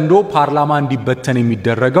 በተለምዶ ፓርላማ እንዲበተን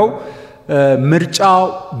የሚደረገው ምርጫው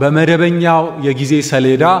በመደበኛው የጊዜ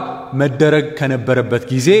ሰሌዳ መደረግ ከነበረበት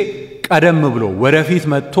ጊዜ ቀደም ብሎ ወደፊት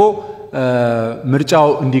መጥቶ ምርጫው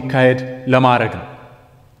እንዲካሄድ ለማድረግ ነው።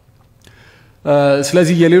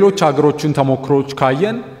 ስለዚህ የሌሎች ሀገሮችን ተሞክሮች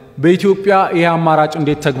ካየን በኢትዮጵያ ይሄ አማራጭ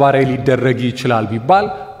እንዴት ተግባራዊ ሊደረግ ይችላል ቢባል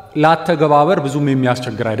ላተገባበር ብዙም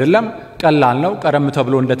የሚያስቸግር አይደለም፣ ቀላል ነው። ቀደም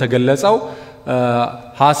ተብሎ እንደተገለጸው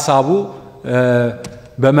ሐሳቡ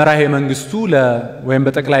በመራሄ መንግስቱ ወይም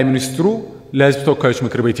በጠቅላይ ሚኒስትሩ ለህዝብ ተወካዮች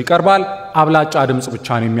ምክር ቤት ይቀርባል። አብላጫ ድምጽ ብቻ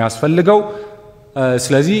ነው የሚያስፈልገው።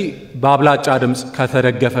 ስለዚህ በአብላጫ ድምጽ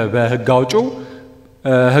ከተደገፈ በህግ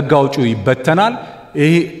አውጪው ይበተናል።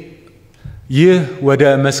 ይህ ወደ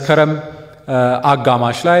መስከረም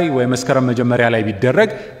አጋማሽ ላይ ወይ መስከረም መጀመሪያ ላይ ቢደረግ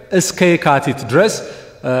እስከ የካቲት ድረስ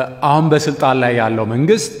አሁን በስልጣን ላይ ያለው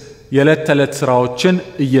መንግስት የዕለት ተዕለት ስራዎችን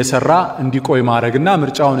እየሰራ እንዲቆይ ማድረግና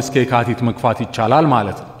ምርጫውን እስከ የካቲት መግፋት ይቻላል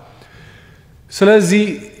ማለት ነው። ስለዚህ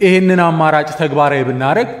ይህንን አማራጭ ተግባራዊ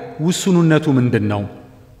ብናደርግ ውሱንነቱ ምንድነው?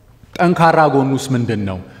 ጠንካራ ጎኑስ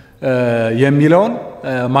ምንድነው? የሚለውን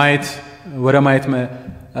ወደ ማየት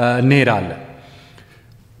እንሄዳለን።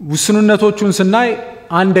 ውሱንነቶቹን ስናይ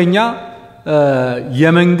አንደኛ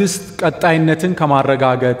የመንግስት ቀጣይነትን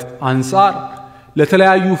ከማረጋገጥ አንፃር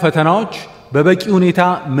ለተለያዩ ፈተናዎች በበቂ ሁኔታ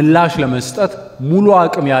ምላሽ ለመስጠት ሙሉ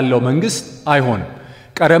አቅም ያለው መንግስት አይሆንም።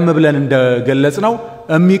 ቀደም ብለን እንደገለጽነው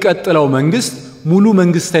የሚቀጥለው መንግስት ሙሉ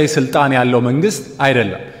መንግስታዊ ስልጣን ያለው መንግስት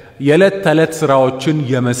አይደለም። የዕለት ተዕለት ስራዎችን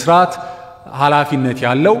የመስራት ኃላፊነት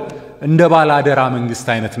ያለው እንደ ባላደራ መንግስት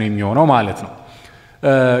አይነት ነው የሚሆነው ማለት ነው።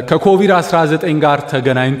 ከኮቪድ-19 ጋር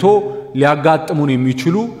ተገናኝቶ ሊያጋጥሙን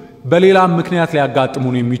የሚችሉ በሌላም ምክንያት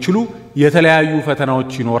ሊያጋጥሙን የሚችሉ የተለያዩ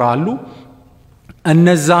ፈተናዎች ይኖራሉ።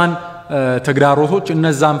 እነዛን ተግዳሮቶች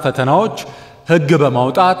እነዛን ፈተናዎች ህግ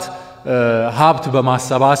በማውጣት ሀብት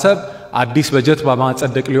በማሰባሰብ አዲስ በጀት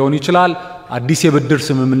በማጸደቅ ሊሆን ይችላል፣ አዲስ የብድር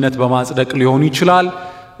ስምምነት በማጽደቅ ሊሆን ይችላል።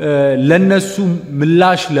 ለነሱ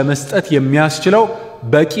ምላሽ ለመስጠት የሚያስችለው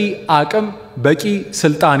በቂ አቅም በቂ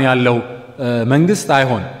ስልጣን ያለው መንግስት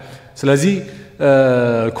አይሆን። ስለዚህ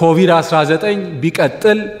ኮቪድ-19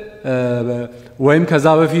 ቢቀጥል ወይም ከዛ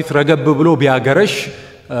በፊት ረገብ ብሎ ቢያገረሽ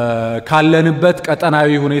ካለንበት ቀጠናዊ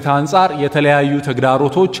ሁኔታ አንፃር የተለያዩ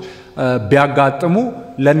ተግዳሮቶች ቢያጋጥሙ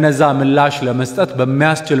ለነዛ ምላሽ ለመስጠት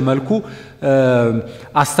በሚያስችል መልኩ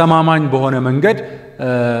አስተማማኝ በሆነ መንገድ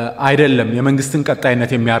አይደለም የመንግስትን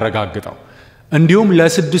ቀጣይነት የሚያረጋግጠው። እንዲሁም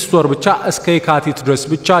ለ6 ወር ብቻ እስከ የካቲት ድረስ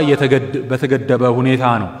ብቻ በተገደበ ሁኔታ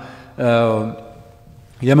ነው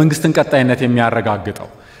የመንግስትን ቀጣይነት የሚያረጋግጠው።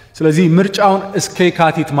 ስለዚህ ምርጫውን እስከ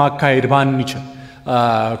የካቲት ማካሄድ ባንችል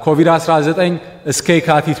ኮቪድ-19 እስከ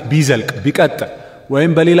የካቲት ቢዘልቅ ቢቀጥል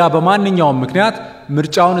ወይም በሌላ በማንኛውም ምክንያት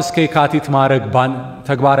ምርጫውን እስከ የካቲት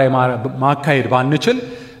ተግባራዊ ማካሄድ ባንችል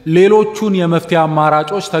ሌሎቹን የመፍትሄ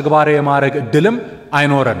አማራጮች ተግባራዊ የማድረግ እድልም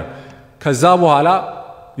አይኖረንም። ከዛ በኋላ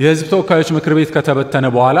የህዝብ ተወካዮች ምክር ቤት ከተበተነ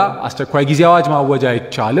በኋላ አስቸኳይ ጊዜ አዋጅ ማወጅ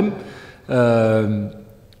አይቻልም።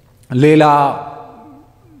 ሌላ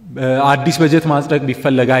አዲስ በጀት ማጽደቅ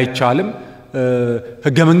ቢፈለግ አይቻልም።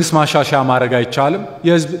 ህገ መንግስት ማሻሻያ ማድረግ አይቻልም።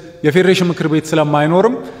 የፌዴሬሽን ምክር ቤት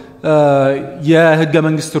ስለማይኖርም የህገ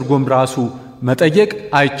መንግስት ትርጉም ራሱ መጠየቅ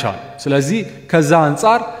አይቻልም። ስለዚህ ከዛ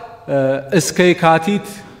አንፃር እስከ የካቲት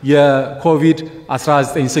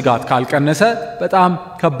የኮቪድ-19 ስጋት ካልቀነሰ በጣም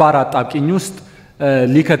ከባድ አጣብቂኝ ውስጥ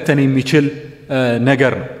ሊከተን የሚችል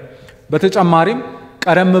ነገር ነው። በተጨማሪም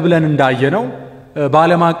ቀደም ብለን እንዳየነው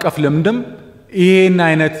በዓለም አቀፍ ልምድም ይሄን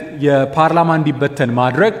አይነት የፓርላማ እንዲበተን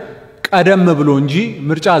ማድረግ ቀደም ብሎ እንጂ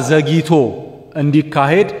ምርጫ ዘግይቶ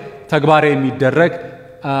እንዲካሄድ ተግባራዊ የሚደረግ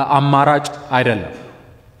አማራጭ አይደለም።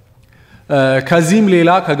 ከዚህም ሌላ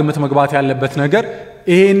ከግምት መግባት ያለበት ነገር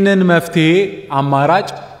ይሄንን መፍትሄ አማራጭ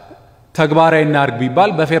ተግባራዊ እናድርግ ቢባል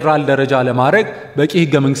በፌደራል ደረጃ ለማድረግ በቂ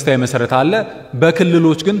ህገ መንግስታዊ መሰረት አለ።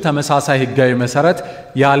 በክልሎች ግን ተመሳሳይ ህጋዊ መሰረት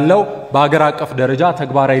ያለው በአገር አቀፍ ደረጃ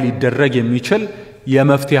ተግባራዊ ሊደረግ የሚችል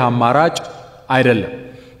የመፍትሄ አማራጭ አይደለም።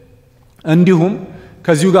 እንዲሁም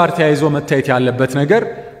ከዚሁ ጋር ተያይዞ መታየት ያለበት ነገር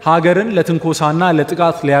ሀገርን ለትንኮሳና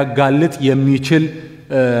ለጥቃት ሊያጋልጥ የሚችል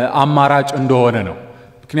አማራጭ እንደሆነ ነው።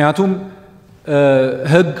 ምክንያቱም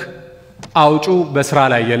ህግ አውጪው በስራ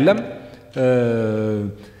ላይ የለም።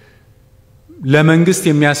 ለመንግስት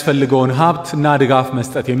የሚያስፈልገውን ሀብትና ድጋፍ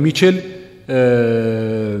መስጠት የሚችል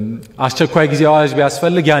አስቸኳይ ጊዜ አዋጅ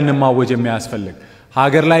ቢያስፈልግ ያንን ማወጅ የሚያስፈልግ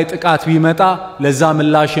ሀገር ላይ ጥቃት ቢመጣ ለዛ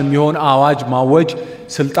ምላሽ የሚሆን አዋጅ ማወጅ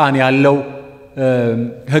ስልጣን ያለው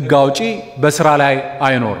ህግ አውጪ በስራ ላይ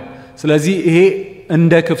አይኖርም። ስለዚህ ይሄ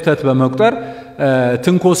እንደ ክፍተት በመቁጠር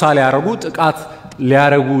ትንኮሳ ሊያረጉ ጥቃት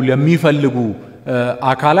ሊያረጉ ለሚፈልጉ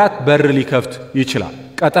አካላት በር ሊከፍት ይችላል።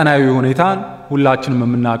 ቀጠናዊ ሁኔታን ሁላችንም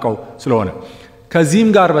የምናውቀው ስለሆነ ከዚህም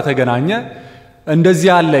ጋር በተገናኘ እንደዚህ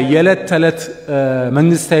ያለ የዕለት ተዕለት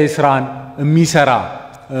መንግስታዊ ስራን የሚሰራ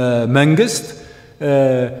መንግስት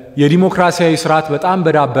የዲሞክራሲያዊ ስርዓት በጣም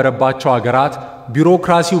በዳበረባቸው ሀገራት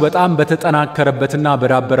ቢሮክራሲው በጣም በተጠናከረበትና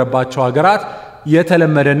በዳበረባቸው ሀገራት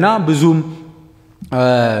የተለመደና ብዙም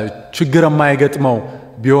ችግር የማይገጥመው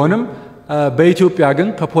ቢሆንም በኢትዮጵያ ግን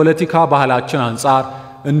ከፖለቲካ ባህላችን አንፃር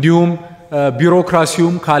እንዲሁም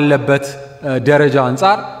ቢሮክራሲውም ካለበት ደረጃ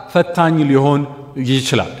አንፃር ፈታኝ ሊሆን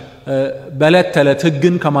ይችላል። በዕለት ተዕለት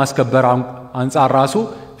ህግን ከማስከበር አንፃር ራሱ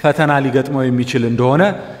ፈተና ሊገጥመው የሚችል እንደሆነ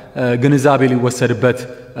ግንዛቤ ሊወሰድበት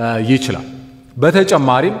ይችላል።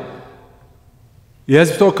 በተጨማሪም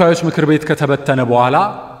የህዝብ ተወካዮች ምክር ቤት ከተበተነ በኋላ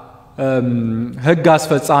ህግ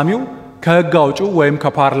አስፈጻሚው ከህግ አውጪው ወይም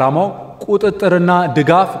ከፓርላማው ቁጥጥርና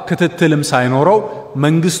ድጋፍ ክትትልም ሳይኖረው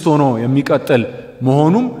መንግስት ሆኖ የሚቀጥል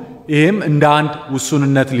መሆኑም ይሄም እንደ አንድ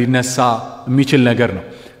ውሱንነት ሊነሳ የሚችል ነገር ነው።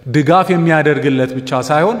 ድጋፍ የሚያደርግለት ብቻ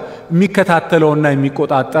ሳይሆን የሚከታተለውና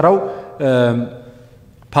የሚቆጣጠረው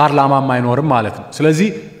ፓርላማም አይኖርም ማለት ነው። ስለዚህ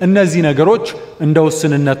እነዚህ ነገሮች እንደ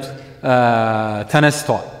ውስንነት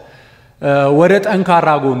ተነስተዋል። ወደ ጠንካራ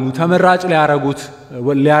ጎኑ ተመራጭ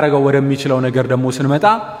ሊያረገው ወደሚችለው ነገር ደግሞ ስንመጣ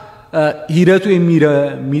ሂደቱ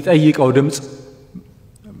የሚጠይቀው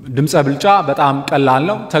ድምፀ ብልጫ በጣም ቀላል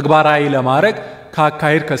ነው። ተግባራዊ ለማድረግ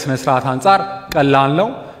ካካሄድ ከስነ ስርዓት አንፃር ቀላል ነው።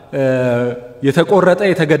 የተቆረጠ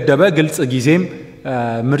የተገደበ ግልጽ ጊዜም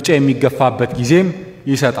ምርጫ የሚገፋበት ጊዜም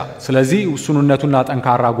ይሰጣል። ስለዚህ ውሱንነቱና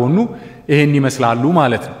ጠንካራ ጎኑ ይሄን ይመስላሉ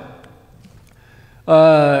ማለት ነው።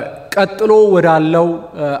 ቀጥሎ ወዳለው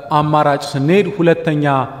አማራጭ ስንሄድ ሁለተኛ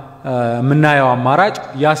የምናየው አማራጭ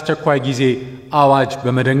የአስቸኳይ ጊዜ አዋጅ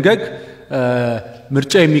በመደንገግ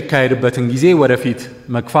ምርጫ የሚካሄድበትን ጊዜ ወደፊት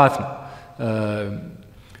መግፋት ነው።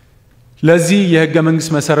 ለዚህ የህገ መንግስት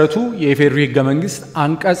መሰረቱ የኢፌዴሪ ህገ መንግስት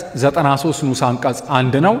አንቀጽ 93 ንዑስ አንቀጽ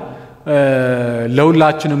 1 ነው።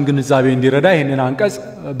 ለሁላችንም ግንዛቤ እንዲረዳ ይሄንን አንቀጽ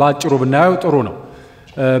ባጭሩ ብናየው ጥሩ ነው።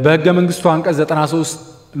 በህገ መንግስቱ አንቀጽ 93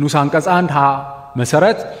 ንዑስ አንቀጽ 1 ሀ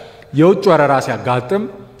መሰረት የውጭ ወረራ ሲያጋጥም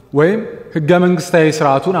ወይም ህገ መንግስታዊ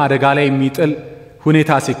ስርዓቱን አደጋ ላይ የሚጥል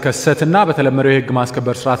ሁኔታ ሲከሰትና በተለመደው የህግ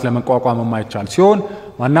ማስከበር ስርዓት ለመቋቋም የማይቻል ሲሆን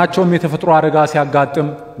ማናቸውም የተፈጥሮ አደጋ ሲያጋጥም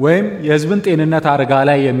ወይም የህዝብን ጤንነት አደጋ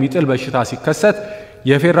ላይ የሚጥል በሽታ ሲከሰት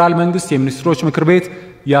የፌደራል መንግስት የሚኒስትሮች ምክር ቤት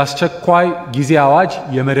የአስቸኳይ ጊዜ አዋጅ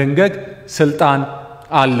የመደንገግ ስልጣን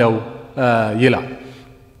አለው ይላል።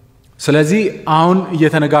 ስለዚህ አሁን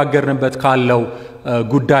እየተነጋገርንበት ካለው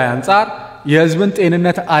ጉዳይ አንፃር የህዝብን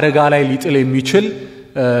ጤንነት አደጋ ላይ ሊጥል የሚችል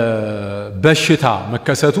በሽታ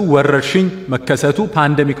መከሰቱ ወረርሽኝ መከሰቱ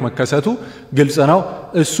ፓንደሚክ መከሰቱ ግልጽ ነው።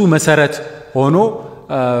 እሱ መሰረት ሆኖ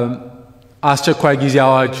አስቸኳይ ጊዜ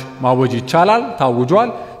አዋጅ ማወጅ ይቻላል ታውጇል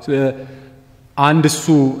አንድ እሱ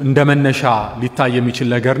እንደመነሻ ሊታይ የሚችል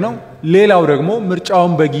ነገር ነው ሌላው ደግሞ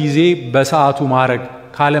ምርጫውን በጊዜ በሰዓቱ ማድረግ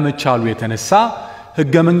ካለመቻሉ የተነሳ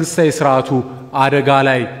ህገ መንግስታዊ ስርዓቱ አደጋ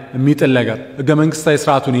ላይ የሚጥል ነገር ህገ መንግስታዊ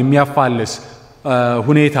ስርዓቱን የሚያፋልስ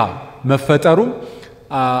ሁኔታ መፈጠሩ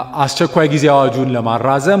አስቸኳይ ጊዜ አዋጁን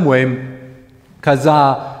ለማራዘም ወይም ከዛ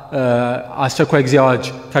አስቸኳይ ጊዜ አዋጅ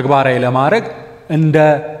ተግባራዊ ለማድረግ እንደ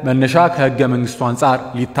መነሻ ከህገ መንግስቱ አንፃር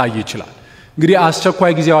ሊታይ ይችላል እንግዲህ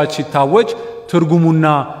አስቸኳይ ጊዜ አዋጅ ሲታወጅ ትርጉሙና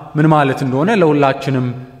ምን ማለት እንደሆነ ለሁላችንም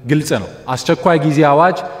ግልጽ ነው አስቸኳይ ጊዜ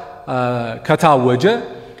አዋጅ ከታወጀ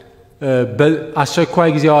በአስቸኳይ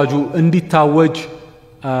ጊዜ አዋጁ እንዲታወጅ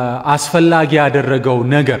አስፈላጊ ያደረገው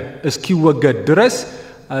ነገር እስኪወገድ ድረስ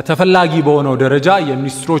ተፈላጊ በሆነው ደረጃ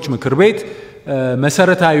የሚኒስትሮች ምክር ቤት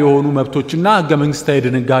መሰረታዊ የሆኑ መብቶችና ህገ መንግስታዊ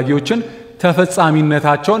ድንጋጌዎችን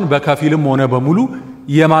ተፈጻሚነታቸውን በከፊልም ሆነ በሙሉ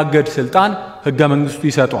የማገድ ስልጣን ህገ መንግስቱ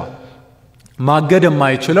ይሰጣል ማገድ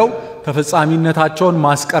የማይችለው ተፈጻሚነታቸውን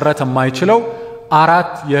ማስቀረት የማይችለው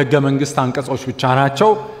አራት የህገ መንግስት አንቀጾች ብቻ ናቸው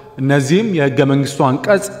እነዚህም የህገ መንግስቱ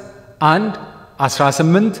አንቀጽ 1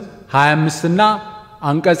 18 25 እና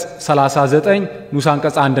አንቀጽ 39 ንዑስ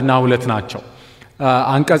አንቀጽ 1 እና 2 ናቸው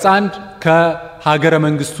አንቀጽ 1 ከሀገረ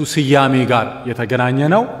መንግስቱ ስያሜ ጋር የተገናኘ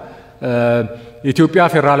ነው ኢትዮጵያ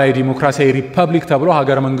ፌደራላዊ ዲሞክራሲያዊ ሪፐብሊክ ተብሎ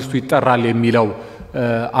ሀገረ መንግስቱ ይጠራል የሚለው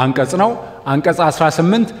አንቀጽ ነው አንቀጽ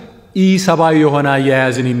 18 ኢሰባዊ የሆነ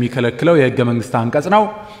አያያዝን የሚከለክለው የህገ መንግስት አንቀጽ ነው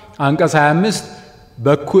አንቀጽ 25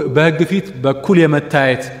 በህግ ፊት በኩል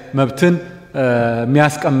የመታየት መብትን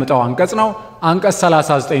የሚያስቀምጠው አንቀጽ ነው አንቀጽ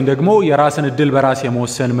 39 ደግሞ የራስን እድል በራስ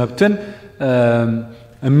የመወሰን መብትን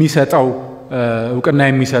የሚሰጠው እውቅና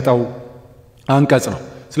የሚሰጠው አንቀጽ ነው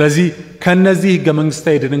ስለዚህ ከነዚህ ህገ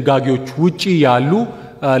መንግስታዊ ድንጋጌዎች ውጪ ያሉ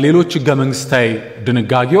ሌሎች ህገ መንግስታዊ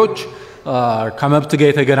ድንጋጌዎች ከመብት ጋር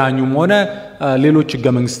የተገናኙም ሆነ ሌሎች ህገ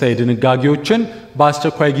መንግስታዊ ድንጋጌዎችን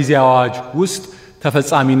በአስቸኳይ ጊዜ አዋጅ ውስጥ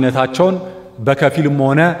ተፈጻሚነታቸውን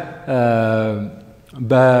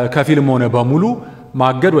በከፊልም ሆነ በሙሉ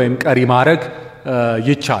ማገድ ወይም ቀሪ ማድረግ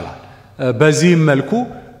ይቻላል በዚህም መልኩ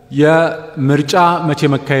የምርጫ መቼ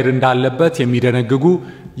መካሄድ እንዳለበት የሚደነግጉ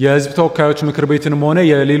የህዝብ ተወካዮች ምክር ቤትንም ሆነ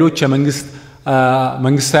የሌሎች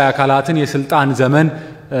መንግስታዊ አካላትን የስልጣን ዘመን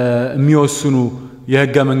የሚወስኑ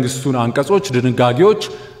የህገ መንግስቱን አንቀጾች ድንጋጌዎች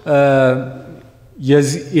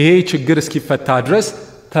ይሄ ችግር እስኪፈታ ድረስ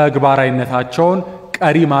ተግባራዊነታቸውን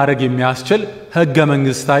ቀሪ ማድረግ የሚያስችል ህገ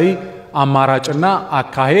መንግስታዊ አማራጭና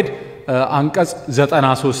አካሄድ አንቀጽ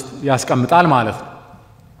 93 ያስቀምጣል ማለት ነው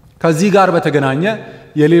ከዚህ ጋር በተገናኘ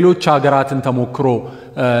የሌሎች ሀገራትን ተሞክሮ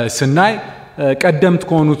ስናይ ቀደምት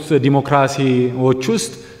ከሆኑት ዲሞክራሲዎች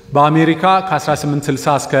ውስጥ በአሜሪካ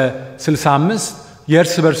ከ1860 እስከ 65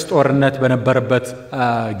 የእርስ በርስ ጦርነት በነበረበት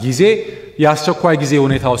ጊዜ የአስቸኳይ ጊዜ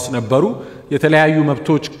ሁኔታ ውስጥ ነበሩ የተለያዩ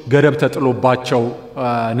መብቶች ገደብ ተጥሎባቸው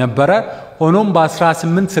ነበረ ሆኖም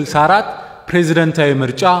በ1864 ፕሬዝዳንታዊ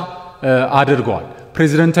ምርጫ አድርገዋል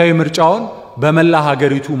ፕሬዝዳንታዊ ምርጫውን በመላ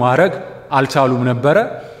ሀገሪቱ ማድረግ አልቻሉም ነበረ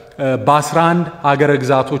በ11 ሀገረ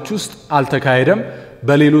ግዛቶች ውስጥ አልተካሄደም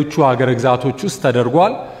በሌሎቹ ሀገረ ግዛቶች ውስጥ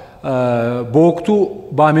ተደርጓል በወቅቱ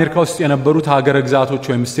በአሜሪካ ውስጥ የነበሩት ሀገረ ግዛቶች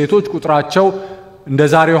ወይም ስቴቶች ቁጥራቸው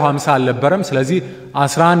እንደዛሬው 50 አልነበረም ስለዚህ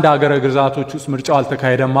 11 ሀገረ ግዛቶች ውስጥ ምርጫው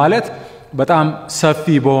አልተካሄደም ማለት በጣም ሰፊ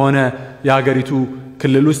በሆነ የሀገሪቱ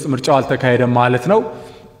ክልል ውስጥ ምርጫው አልተካሄደም ማለት ነው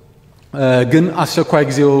ግን አስቸኳይ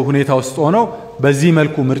ጊዜ ሁኔታ ውስጥ ሆነው በዚህ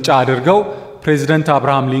መልኩ ምርጫ አድርገው ፕሬዝዳንት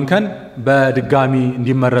አብርሃም ሊንከን በድጋሚ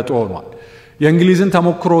እንዲመረጡ ሆኗል የእንግሊዝን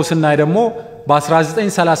ተሞክሮ ስናይ ደግሞ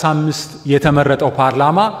በ1935 የተመረጠው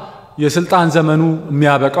ፓርላማ የስልጣን ዘመኑ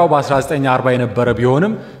የሚያበቃው በ1940 የነበረ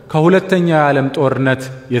ቢሆንም ከሁለተኛው የዓለም ጦርነት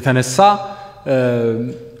የተነሳ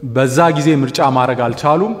በዛ ጊዜ ምርጫ ማድረግ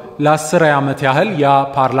አልቻሉም ለ10 ዓመት ያህል ያ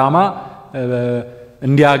ፓርላማ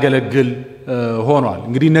እንዲያገለግል ሆኗል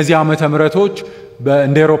እንግዲህ እነዚህ ዓመተ ምህረቶች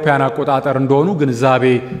እንደ አውሮፓውያን አቆጣጠር እንደሆኑ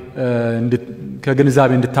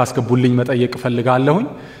ከግንዛቤ እንድታስገቡልኝ መጠየቅ ፈልጋለሁኝ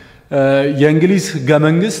የእንግሊዝ ህገ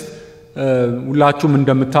መንግስት ሁላችሁም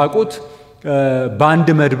እንደምታውቁት በአንድ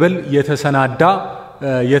መድበል የተሰናዳ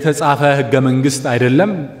የተጻፈ ህገ መንግስት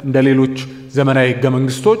አይደለም እንደሌሎች ዘመናዊ ህገ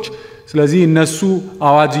መንግስቶች ስለዚህ እነሱ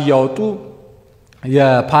አዋጅ ያወጡ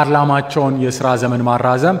የፓርላማቸውን የሥራ ዘመን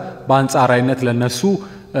ማራዘም በአንጻራዊነት ለነሱ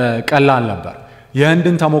ቀላል ነበር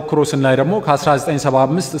የህንድን ተሞክሮ ስናይ ደግሞ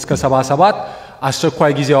ከ1975 እስከ 77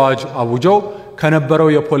 አስቸኳይ ጊዜ አዋጅ አውጀው ከነበረው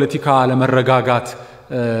የፖለቲካ አለመረጋጋት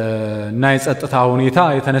እና የጸጥታ ሁኔታ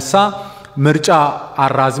የተነሳ ምርጫ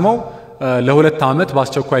አራዝመው ለ2 ዓመት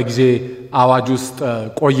በአስቸኳይ ጊዜ አዋጅ ውስጥ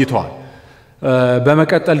ቆይተዋል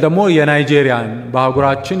በመቀጠል ደግሞ የናይጄሪያን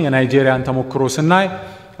በአህጉራችን የናይጄሪያን ተሞክሮ ስናይ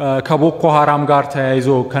ከቦኮ ሃራም ጋር ተያይዞ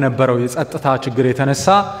ከነበረው የጸጥታ ችግር የተነሳ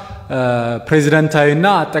ፕሬዝዳንታዊና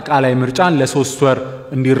አጠቃላይ ምርጫን ለ3 ወር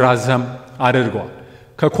እንዲራዘም አድርገዋል።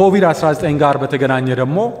 ከኮቪድ-19 ጋር በተገናኘ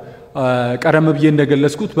ደግሞ ቀደም ብዬ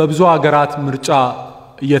እንደገለጽኩት በብዙ ሀገራት ምርጫ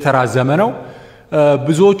እየተራዘመ ነው።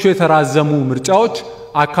 ብዙዎቹ የተራዘሙ ምርጫዎች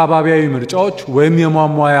አካባቢያዊ ምርጫዎች ወይም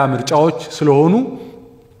የማሟያ ምርጫዎች ስለሆኑ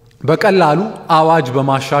በቀላሉ አዋጅ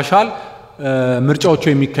በማሻሻል ምርጫዎቹ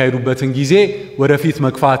የሚካሄዱበትን ጊዜ ወደፊት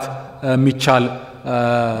መግፋት የሚቻል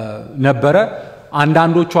ነበረ።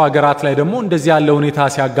 አንዳንዶቹ ሀገራት ላይ ደግሞ እንደዚህ ያለ ሁኔታ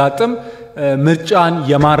ሲያጋጥም ምርጫን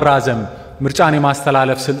የማራዘም ምርጫን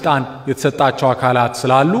የማስተላለፍ ስልጣን የተሰጣቸው አካላት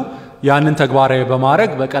ስላሉ ያንን ተግባራዊ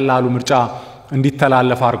በማድረግ በቀላሉ ምርጫ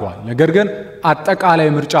እንዲተላለፍ አድርገዋል። ነገር ግን አጠቃላይ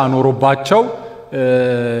ምርጫ ኖሮባቸው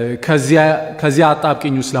ከዚያ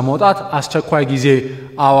አጣብቂኝ ውስጥ ለመውጣት አስቸኳይ ጊዜ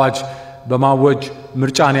አዋጅ በማወጅ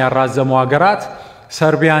ምርጫን ያራዘሙ ሀገራት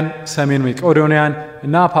ሰርቢያን፣ ሰሜን መቄዶንያን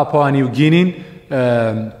እና ፓፑዋ ኒው ጊኒን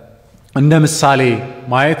እንደ ምሳሌ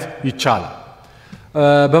ማየት ይቻላል።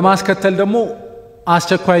 በማስከተል ደግሞ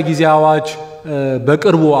አስቸኳይ ጊዜ አዋጅ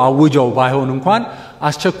በቅርቡ አውጀው ባይሆን እንኳን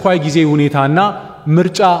አስቸኳይ ጊዜ ሁኔታና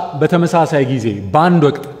ምርጫ በተመሳሳይ ጊዜ በአንድ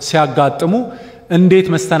ወቅት ሲያጋጥሙ እንዴት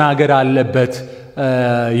መስተናገድ አለበት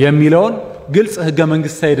የሚለውን ግልጽ ህገ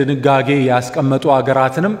መንግስታዊ ድንጋጌ ያስቀመጡ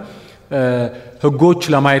ሀገራትንም ህጎች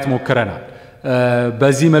ለማየት ሞክረናል።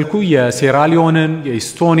 በዚህ መልኩ የሴራሊዮንን፣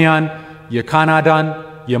 የኢስቶኒያን፣ የካናዳን፣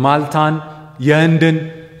 የማልታን፣ የህንድን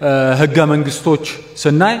ህገ መንግስቶች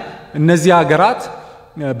ስናይ እነዚህ ሀገራት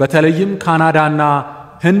በተለይም ካናዳና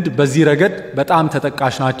ህንድ በዚህ ረገድ በጣም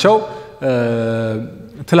ተጠቃሽ ናቸው።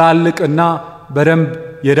 ትላልቅና በደንብ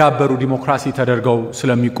የዳበሩ ዲሞክራሲ ተደርገው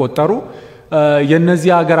ስለሚቆጠሩ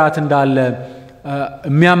የነዚህ ሀገራት እንዳለ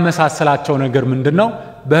የሚያመሳስላቸው ነገር ምንድነው?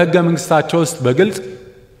 በህገ መንግስታቸው ውስጥ በግልጽ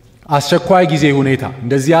አስቸኳይ ጊዜ ሁኔታ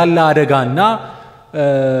እንደዚህ ያለ አደጋና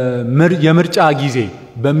የምርጫ ጊዜ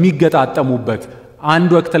በሚገጣጠሙበት አንድ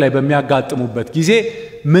ወቅት ላይ በሚያጋጥሙበት ጊዜ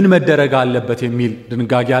ምን መደረግ አለበት የሚል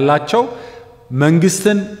ድንጋጌ ያላቸው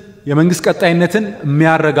የመንግስት ቀጣይነትን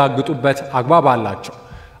የሚያረጋግጡበት አግባብ አላቸው።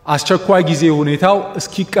 አስቸኳይ ጊዜ ሁኔታው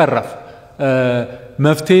እስኪቀረፍ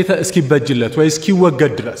መፍትሄ እስኪበጅለት ወይ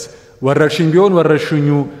እስኪወገድ ድረስ ወረርሽኝ ቢሆን ወረርሽኙ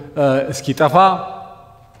እስኪጠፋ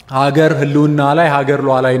ሀገር ህልውና ላይ ሀገር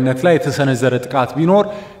ሉዓላዊነት ላይ የተሰነዘረ ጥቃት ቢኖር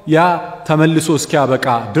ያ ተመልሶ እስኪያበቃ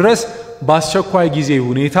ድረስ በአስቸኳይ ጊዜ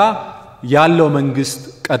ሁኔታ ያለው መንግስት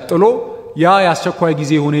ቀጥሎ ያ የአስቸኳይ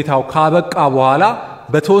ጊዜ ሁኔታው ካበቃ በኋላ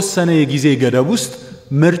በተወሰነ የጊዜ ገደብ ውስጥ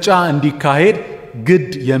ምርጫ እንዲካሄድ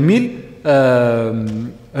ግድ የሚል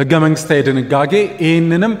ህገ መንግስታዊ ድንጋጌ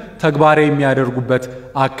ይህንንም ተግባራዊ የሚያደርጉበት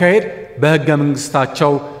አካሄድ በህገ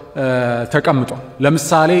መንግስታቸው ተቀምጧል።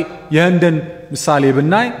 ለምሳሌ የህንድን ምሳሌ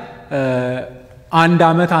ብናይ አንድ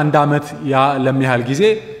አመት ለሚያህል ጊዜ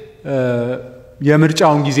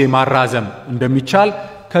የምርጫውን ጊዜ ማራዘም እንደሚቻል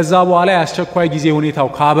ከዛ በኋላ የአስቸኳይ ጊዜ ሁኔታው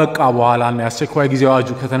ካበቃ በኋላ እና የአስቸኳይ ጊዜ አዋጁ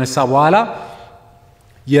ከተነሳ በኋላ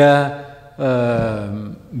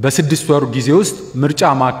በ6 ወር ጊዜ ውስጥ ምርጫ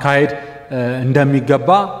ማካሄድ እንደሚገባ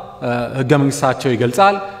ህገ መንግስታቸው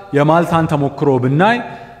ይገልጻል። የማልታን ተሞክሮ ብናይ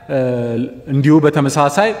እንዲሁ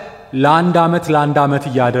በተመሳሳይ ለአንድ አመት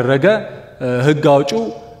እያደረገ ህግ አውጪው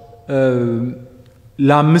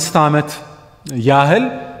ለ5 አመት ያህል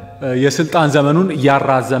የስልጣን ዘመኑን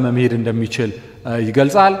እያራዘመ መሄድ እንደሚችል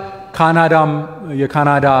ይገልጻል።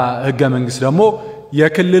 የካናዳ ህገ መንግስት ደግሞ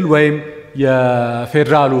የክልል ወይም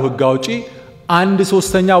የፌደራሉ ህግ አውጪ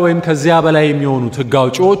 1/3 ወይም ከዚያ በላይ የሚሆኑት ህግ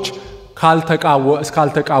አውጪዎች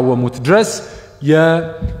እስካልተቃወሙት ድረስ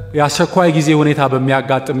የአስቸኳይ ጊዜ ሁኔታ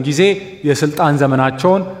በሚያጋጥም ጊዜ የስልጣን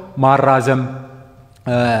ዘመናቸውን ማራዘም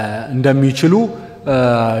እንደሚችሉ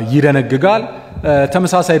ይደነግጋል።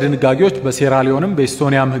 ተመሳሳይ ድንጋጌዎች በሴራሊዮንም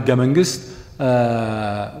በኢስቶኒያም ህገ መንግስት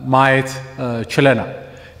ማየት ችለናል።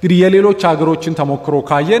 እንግዲህ የሌሎች ሀገሮችን ተሞክሮ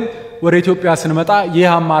ካየን ወደ ኢትዮጵያ ስንመጣ ይህ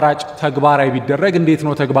አማራጭ ተግባራዊ ቢደረግ እንዴት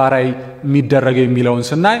ነው ተግባራዊ የሚደረገው የሚለውን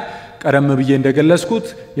ስናይ ቀደም ብዬ እንደገለጽኩት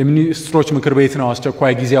የሚኒስትሮች ምክር ቤት ነው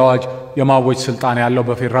አስቸኳይ ጊዜ አዋጅ የማወጅ ስልጣን ያለው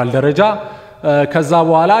በፌደራል ደረጃ። ከዛ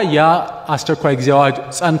በኋላ ያ አስቸኳይ ጊዜ አዋጅ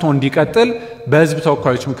ጸንቶ እንዲቀጥል በህዝብ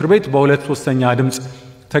ተወካዮች ምክር ቤት በ2/3 ድምጽ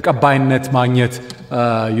ተቀባይነት ማግኘት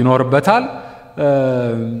ይኖርበታል።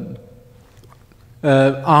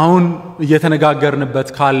 አሁን እየተነጋገርንበት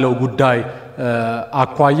ካለው ጉዳይ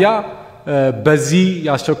አኳያ በዚህ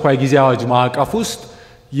የአስቸኳይ ጊዜ አዋጅ ማዕቀፍ ውስጥ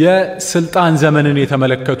የስልጣን ዘመንን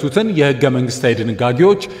የተመለከቱትን የህገ መንግስታዊ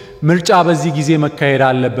ድንጋጌዎች ምርጫ በዚህ ጊዜ መካሄድ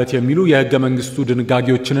አለበት የሚሉ የህገ መንግስቱ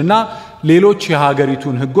ድንጋጌዎችንና ሌሎች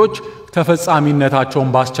የሀገሪቱን ህጎች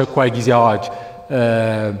ተፈጻሚነታቸውን በአስቸኳይ ጊዜ አዋጅ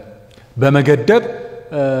በመገደብ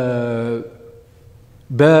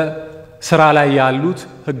በስራ ላይ ያሉት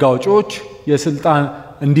ህግ አውጪዎች የስልጣን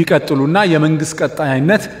እንዲቀጥሉና የመንግስት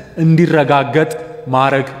ቀጣይነት እንዲረጋገጥ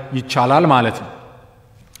ማድረግ ይቻላል ማለት ነው።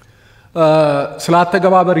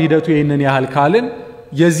 ስላተገባበር ሂደቱ ይህንን ያህል ካልን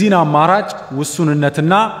የዚህን አማራጭ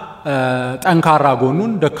ውሱንነትና ጠንካራ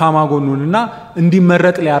ጎኑን ደካማ ጎኑንና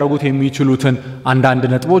እንዲመረጥ ሊያደርጉት የሚችሉትን አንዳንድ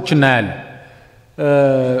ነጥቦች እናያለን።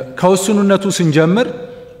 ከውሱንነቱ ስንጀምር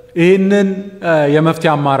ይህንን የመፍትሄ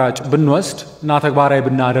አማራጭ ብንወስድ እና ተግባራዊ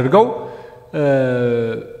ብናደርገው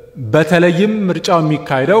በተለይም ምርጫው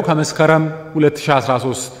የሚካሄደው ከመስከረም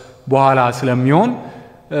 2013 በኋላ ስለሚሆን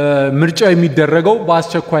ምርጫው የሚደረገው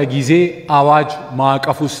በአስቸኳይ ጊዜ አዋጅ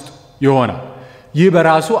ማዕቀፍ ውስጥ ይሆናል። ይህ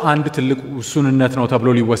በራሱ አንድ ትልቅ ውሱንነት ነው ተብሎ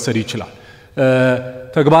ሊወሰድ ይችላል።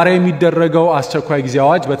 ተግባራዊ የሚደረገው አስቸኳይ ጊዜ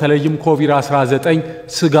አዋጅ በተለይም ኮቪድ-19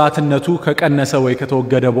 ስጋትነቱ ከቀነሰ ወይ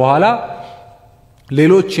ከተወገደ በኋላ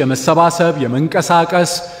ሌሎች የመሰባሰብ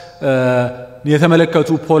የመንቀሳቀስ የተመለከቱ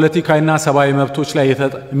ፖለቲካዊና ሰብአዊ መብቶች ላይ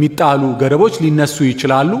የሚጣሉ ገደቦች ሊነሱ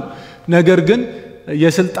ይችላሉ። ነገር ግን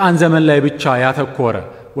የስልጣን ዘመን ላይ ብቻ ያተኮረ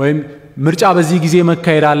ወይም ምርጫ በዚህ ጊዜ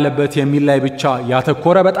መካሄድ አለበት የሚል ላይ ብቻ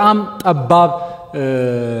ያተኮረ በጣም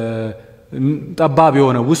ጠባብ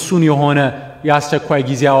የሆነ ውሱን የሆነ የአስቸኳይ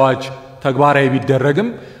ጊዜ አዋጅ ተግባራዊ ቢደረግም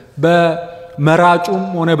በመራጩም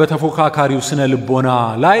ሆነ በተፎካካሪው ስነ ልቦና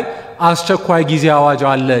ላይ አስቸኳይ ጊዜ አዋጅ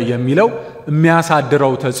አለ የሚለው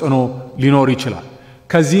የሚያሳድረው ተጽዕኖ ሊኖር ይችላል።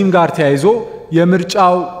 ከዚህም ጋር ተያይዞ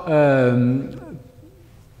የምርጫው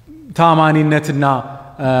ታማኒነትና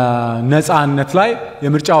ነፃነት ላይ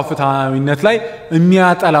የምርጫው ፍትሃዊነት ላይ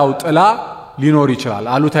የሚያጠላው ጥላ ሊኖር ይችላል።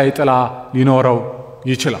 አሉታዊ ጥላ ሊኖረው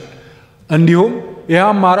ይችላል። እንዲሁም ይህ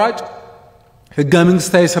አማራጭ ህገ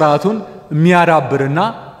መንግስታዊ ስርዓቱን የሚያዳብርና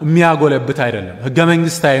የሚያጎለብት አይደለም። ህገ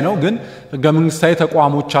መንግስታዊ ነው፣ ግን ህገ መንግስታዊ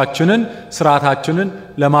ተቋሞቻችንን ስርዓታችንን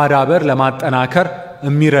ለማዳበር ለማጠናከር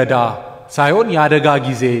የሚረዳ ሳይሆን የአደጋ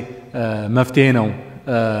ጊዜ መፍትሄ ነው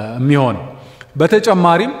የሚሆነው።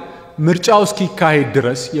 በተጨማሪም ምርጫው እስኪካሄድ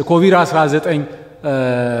ድረስ የኮቪድ-19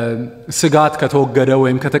 ስጋት ከተወገደ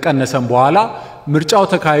ወይም ከተቀነሰም በኋላ ምርጫው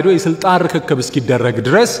ተካሂዶ የስልጣን ርክክብ እስኪደረግ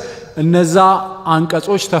ድረስ እነዛ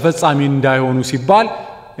አንቀጾች ተፈጻሚ እንዳይሆኑ ሲባል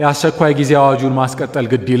የአስቸኳይ ጊዜ አዋጁን ማስቀጠል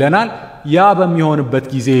ግድ ይለናል። ያ በሚሆንበት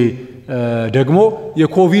ጊዜ ደግሞ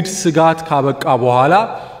የኮቪድ ስጋት ካበቃ በኋላ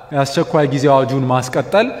የአስቸኳይ ጊዜ አዋጁን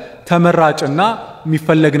ማስቀጠል ተመራጭና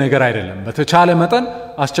የሚፈለግ ነገር አይደለም። በተቻለ መጠን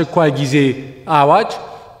አስቸኳይ ጊዜ አዋጅ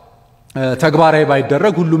ተግባራዊ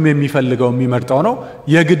ባይደረግ ሁሉም የሚፈልገው የሚመርጠው ነው።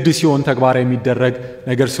 የግድ ሲሆን ተግባራዊ የሚደረግ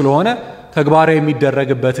ነገር ስለሆነ ተግባራዊ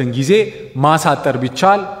የሚደረግበትን ጊዜ ማሳጠር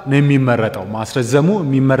ቢቻል ነው የሚመረጠው። ማስረዘሙ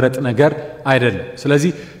የሚመረጥ ነገር አይደለም።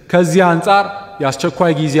 ስለዚህ ከዚህ አንጻር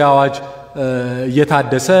የአስቸኳይ ጊዜ አዋጅ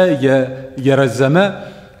እየታደሰ እየረዘመ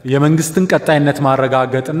የመንግስትን ቀጣይነት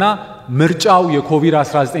ማረጋገጥና ምርጫው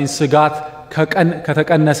የኮቪድ-19 ስጋት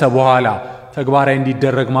ከተቀነሰ በኋላ ተግባራዊ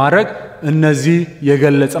እንዲደረግ ማድረግ እነዚህ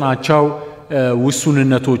የገለጽናቸው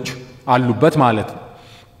ውሱንነቶች አሉበት ማለት ነው።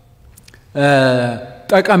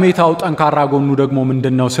 ጠቀሜታው ጠንካራ ጎኑ ደግሞ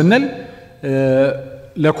ምንድነው ስንል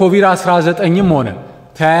ለኮቪድ-19ም ሆነ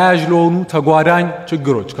ተያያዥ ለሆኑ ተጓዳኝ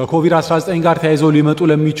ችግሮች ከኮቪድ-19 ጋር ተያይዘው ሊመጡ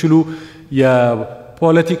ለሚችሉ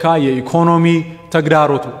የፖለቲካ የኢኮኖሚ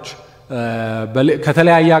ተግዳሮቶች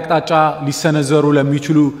ከተለያየ አቅጣጫ ሊሰነዘሩ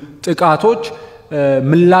ለሚችሉ ጥቃቶች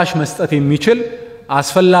ምላሽ መስጠት የሚችል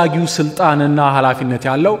አስፈላጊው ስልጣንና ኃላፊነት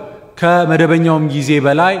ያለው ከመደበኛውም ጊዜ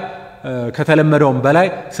በላይ ከተለመደውም በላይ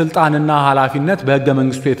ስልጣንና ኃላፊነት በህገ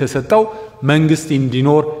መንግስቱ የተሰጠው መንግስት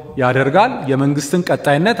እንዲኖር ያደርጋል። የመንግስትን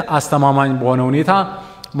ቀጣይነት አስተማማኝ በሆነ ሁኔታ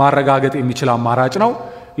ማረጋገጥ የሚችል አማራጭ ነው።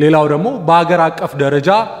 ሌላው ደግሞ በአገር አቀፍ ደረጃ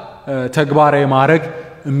ተግባራዊ ማድረግ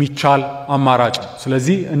የሚቻል አማራጭ ነው።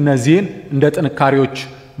 ስለዚህ እነዚህን እንደ ጥንካሬዎች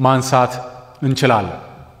ማንሳት እንችላለን።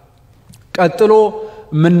 ቀጥሎ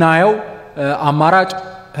የምናየው አማራጭ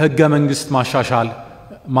ህገ መንግስት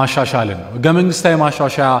ማሻሻልን ነው። ህገ መንግስታዊ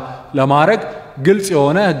ማሻሻያ ለማድረግ ግልጽ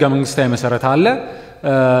የሆነ ህገ መንግስታዊ መሰረት አለ።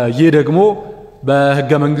 ይህ ደግሞ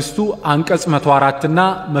በህገ መንግስቱ አንቀጽ 104 እና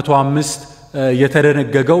 105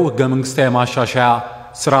 የተደነገገው ህገ መንግስታዊ ማሻሻያ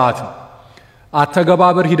ስርዓት ነው።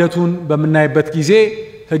 አተገባበር ሂደቱን በምናይበት ጊዜ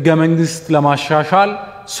ህገ መንግስት ለማሻሻል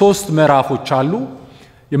 3 ምዕራፎች አሉ።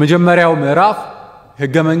 የመጀመሪያው ምዕራፍ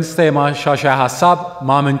ህገ መንግስታዊ ማሻሻያ ሐሳብ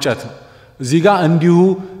ማመንጨት ነው። እዚህ ጋር እንዲሁ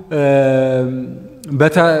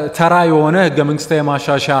በተራ የሆነ ህገ መንግስታዊ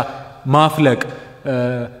ማሻሻያ ማፍለቅ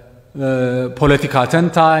ፖለቲካ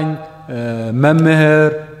ተንታኝ፣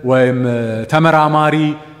 መምህር ወይም ተመራማሪ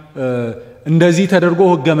እንደዚህ ተደርጎ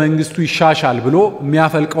ህገ መንግስቱ ይሻሻል ብሎ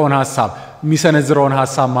የሚያፈልቀውን ሐሳብ የሚሰነዝረውን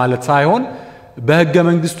ሐሳብ ማለት ሳይሆን በህገ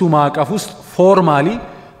መንግስቱ ማዕቀፍ ውስጥ ፎርማሊ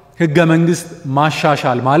ህገ መንግስት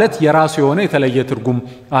ማሻሻል ማለት የራሱ የሆነ የተለየ ትርጉም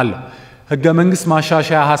አለ። ህገ መንግስት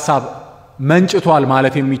ማሻሻያ ሐሳብ መንጭቷል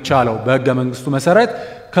ማለት የሚቻለው በሕገ መንግስቱ መሰረት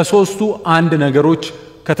ከሶስቱ አንድ ነገሮች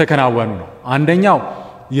ከተከናወኑ ነው። አንደኛው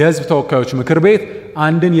የህዝብ ተወካዮች ምክር ቤት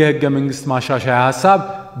አንድን የሕገ መንግስት ማሻሻያ ሐሳብ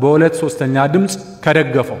በ2/3 ድምጽ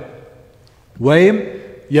ከደገፈው ወይም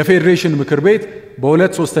የፌዴሬሽን ምክር ቤት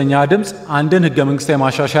በ2/3 ድምጽ አንድን ሕገ መንግስታዊ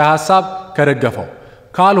ማሻሻያ ሐሳብ ከደገፈው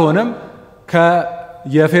ካልሆነም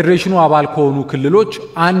የፌዴሬሽኑ አባል ከሆኑ ክልሎች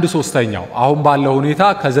 1/3 አሁን ባለው ሁኔታ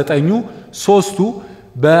ከ9ኙ 3ቱ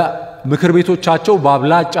በምክር ቤቶቻቸው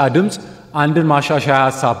በአብላጫ ድምጽ አንድን ማሻሻያ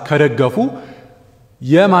ሐሳብ ከደገፉ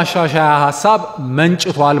የማሻሻያ ሐሳብ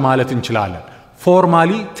መንጭቷል ማለት እንችላለን።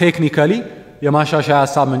 ፎርማሊ ቴክኒካሊ የማሻሻያ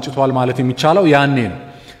ሐሳብ መንጭቷል ማለት የሚቻለው ያኔ ነው።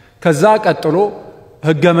 ከዛ ቀጥሎ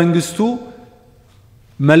ሕገ መንግስቱ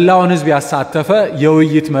መላውን ህዝብ ያሳተፈ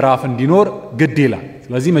የውይይት ምዕራፍ እንዲኖር ግድ ይላል።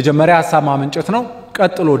 ስለዚህ መጀመሪያ ሐሳብ ማመንጨት ነው።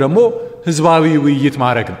 ቀጥሎ ደግሞ ህዝባዊ ውይይት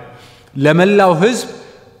ማድረግ ነው። ለመላው ህዝብ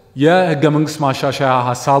የሕገ መንግስት ማሻሻያ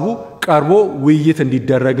ሐሳቡ ቀርቦ ውይይት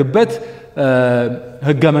እንዲደረግበት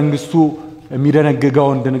ሕገ መንግስቱ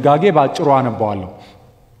የሚደነግገውን ድንጋጌ ባጭሩ አነባዋለሁ።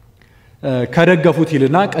 ከደገፉት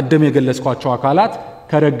ይልና ቀደም የገለጽኳቸው አካላት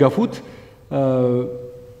ከደገፉት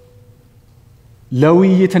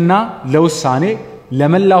ለውይይትና ለውሳኔ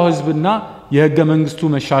ለመላው ህዝብና የሕገ መንግስቱ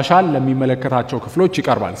መሻሻል ለሚመለከታቸው ክፍሎች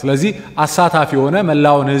ይቀርባል። ስለዚህ አሳታፊ የሆነ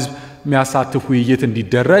መላውን ህዝብ የሚያሳትፍ ውይይት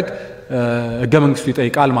እንዲደረግ ሕገ መንግስቱ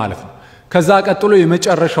ይጠይቃል ማለት ነው። ከዛ ቀጥሎ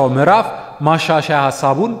የመጨረሻው ምዕራፍ ማሻሻያ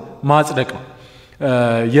ሐሳቡን ማጽደቅ ነው።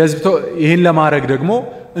 ይህን ለማድረግ ደግሞ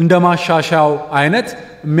እንደ ማሻሻያው አይነት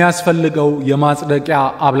የሚያስፈልገው የማጽደቂያ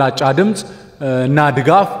አብላጫ ድምጽ እና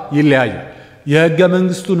ድጋፍ ይለያያል። የሕገ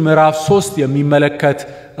መንግስቱን ምዕራፍ 3 የሚመለከት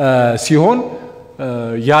ሲሆን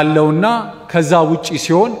ያለውና ከዛ ውጪ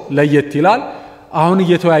ሲሆን ለየት ይላል። አሁን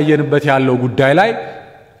እየተወያየንበት ያለው ጉዳይ ላይ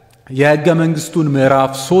የሕገ መንግስቱን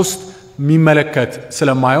ምዕራፍ 3 የሚመለከት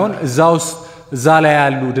ስለማይሆን እዛ ላይ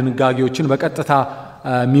ያሉ ድንጋጌዎችን በቀጥታ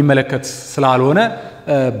የሚመለከት ስላልሆነ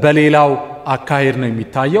በሌላው አካሄድ ነው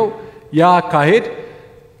የሚታየው። ያ አካሄድ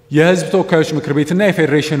የህዝብ ተወካዮች ምክር ቤትና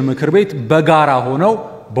የፌዴሬሽን ምክር ቤት በጋራ ሆነው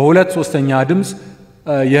በ2/3 ድምጽ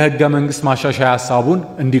የሕገ መንግስት ማሻሻያ ሐሳቡን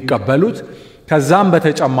እንዲቀበሉት ከዛም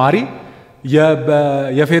በተጨማሪ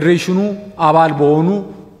የፌዴሬሽኑ አባል በሆኑ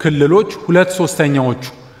ክልሎች 2/3ዎቹ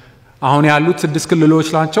አሁን ያሉት 6 ክልሎች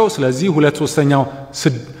ናቸው። ስለዚህ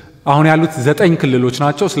 2/3 አሁን ያሉት 9 ክልሎች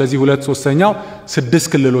ናቸው። ስለዚህ 2/3 6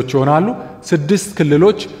 ክልሎች ይሆናሉ። 6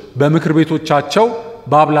 ክልሎች በምክር ቤቶቻቸው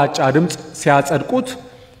በአብላጫ ድምጽ ሲያጸድቁት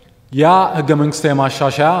ያ ሕገ መንግስታዊ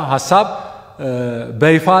ማሻሻያ ሐሳብ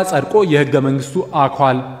በይፋ ጸድቆ የሕገ መንግስቱ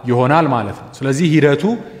አካል ይሆናል ማለት ነው። ስለዚህ ሂደቱ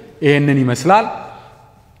ይሄንን ይመስላል።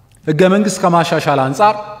 ሕገ መንግስት ከማሻሻል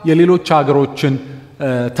አንጻር የሌሎች ሀገሮችን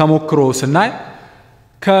ተሞክሮ ስናይ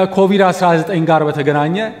ከኮቪድ-19 ጋር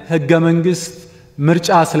በተገናኘ ሕገ መንግስት ምርጫ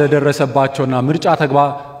ስለደረሰባቸውና ምርጫ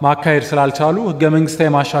ማካሄድ ስላልቻሉ ሕገ መንግስታዊ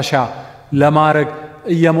ማሻሻያ ለማድረግ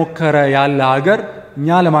እየሞከረ ያለ ሀገር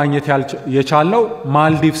እኛ ለማግኘት የቻልነው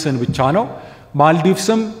ማልዲቭስን ብቻ ነው።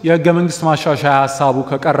 ማልዲቭስም የሕገ መንግስት ማሻሻያ ሐሳቡ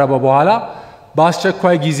ከቀረበ በኋላ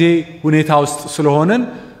በአስቸኳይ ጊዜ ሁኔታ ውስጥ ስለሆንን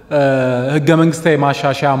ሕገ መንግስታዊ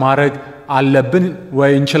ማሻሻያ ማድረግ አለብን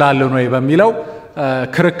ወይ እንችላለን ወይ በሚለው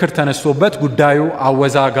ክርክር ተነስቶበት ጉዳዩ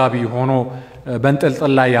አወዛጋቢ ሆኖ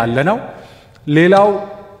በንጥልጥል ላይ ያለ ነው። ሌላው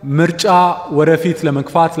ምርጫ ወደፊት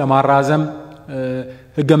ለመግፋት ለማራዘም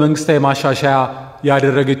ሕገ መንግስታዊ ማሻሻያ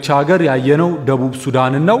ያደረገች ሀገር ያየነው ደቡብ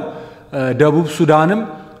ሱዳንን ነው። ደቡብ ሱዳንም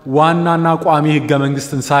ዋናና ቋሚ ሕገ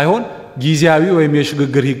መንግስትን ሳይሆን ጊዜያዊ ወይም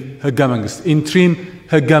የሽግግር ሕገ መንግስት ኢንትሪም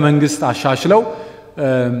ሕገ መንግስት አሻሽለው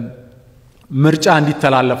ምርጫ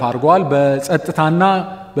እንዲተላለፍ አድርገዋል።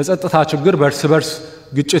 በጸጥታ ችግር በእርስ በርስ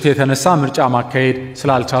ግጭት የተነሳ ምርጫ ማካሄድ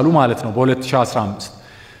ስላልቻሉ ማለት ነው በ2015።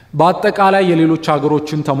 በአጠቃላይ የሌሎች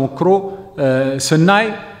ሀገሮችን ተሞክሮ ስናይ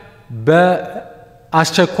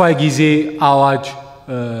በአስቸኳይ ጊዜ አዋጅ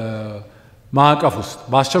ማዕቀፍ ውስጥ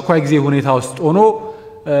በአስቸኳይ ጊዜ ሁኔታ ውስጥ ሆኖ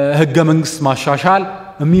ሕገ መንግስት ማሻሻል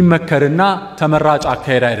የሚመከርና ተመራጭ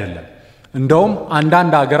አካሄድ አይደለም። እንደውም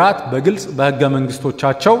አንዳንድ ሀገራት በግልጽ በሕገ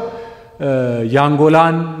መንግስቶቻቸው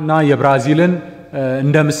የአንጎላንና የብራዚልን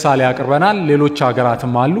እንደ ምሳሌ ያቀርበናል። ሌሎች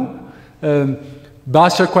ሀገራትም አሉ።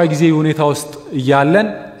 በአስቸኳይ ጊዜ ሁኔታ ውስጥ እያለን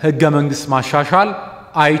ሕገ መንግስት ማሻሻል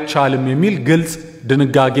አይቻልም የሚል ግልጽ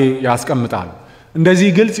ድንጋጌ ያስቀምጣሉ። እንደዚህ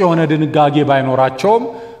ግልጽ የሆነ ድንጋጌ ባይኖራቸውም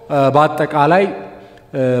በአጠቃላይ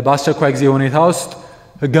በአስቸኳይ ጊዜ ሁኔታ ውስጥ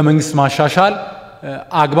ሕገ መንግስት ማሻሻል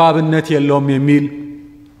አግባብነት የለውም የሚል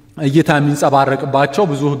እይታ የሚንጸባረቅባቸው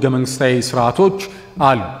ብዙ ሕገ መንግስታዊ ስርዓቶች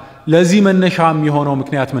አሉ። ለዚህ መነሻም የሆነው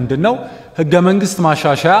ምክንያት ምንድነው? ሕገ መንግስት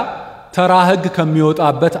ማሻሻያ ተራ ሕግ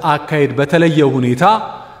ከሚወጣበት አካሄድ በተለየ ሁኔታ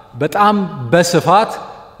በጣም በስፋት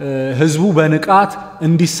ህዝቡ በንቃት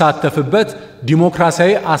እንዲሳተፍበት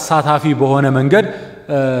ዲሞክራሲያዊ አሳታፊ በሆነ መንገድ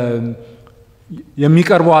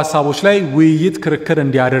የሚቀርቡ ሐሳቦች ላይ ውይይት ክርክር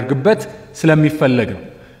እንዲያደርግበት ስለሚፈለግ ነው።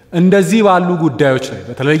 እንደዚህ ባሉ ጉዳዮች ላይ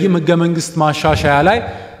በተለይም ህገ መንግስት ማሻሻያ ላይ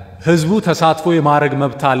ህዝቡ ተሳትፎ የማድረግ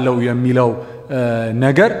መብት አለው የሚለው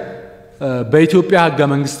ነገር በኢትዮጵያ ህገ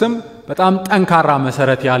መንግስትም በጣም ጠንካራ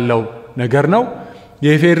መሰረት ያለው ነገር ነው።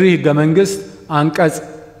 የኢፌዴሪ ህገ መንግስት አንቀጽ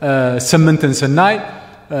 8ን ስናይ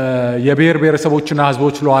የብሔር ብሔረሰቦችና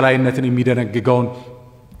ህዝቦች ሉዓላዊነትን የሚደነግገውን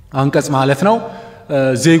አንቀጽ ማለት ነው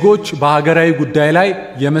ዜጎች በሀገራዊ ጉዳይ ላይ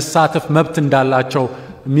የመሳተፍ መብት እንዳላቸው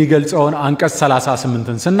የሚገልጸውን አንቀጽ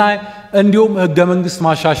 38ን ስናይ እንዲሁም ህገ መንግስት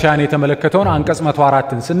ማሻሻያን የተመለከተውን አንቀጽ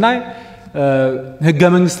 104ን ስናይ ህገ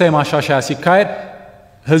መንግስታዊ ማሻሻያ ሲካሄድ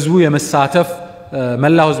ህዝቡ የመሳተፍ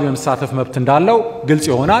መላው ህዝቡ የመሳተፍ መብት እንዳለው ግልጽ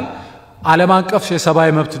ይሆናል። ዓለም አቀፍ የሰብአዊ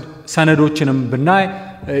መብት ሰነዶችንም ብናይ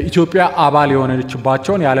ኢትዮጵያ አባል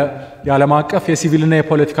የሆነችባቸውን የዓለም አቀፍ የሲቪልና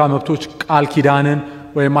የፖለቲካ መብቶች ቃል ኪዳንን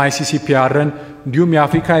ወይም ICCPRን እንዲሁም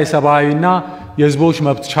የአፍሪካ የሰብአዊና የህዝቦች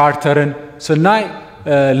መብት ቻርተርን ስናይ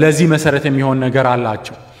ለዚህ መሰረት የሚሆን ነገር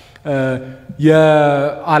አላቸው።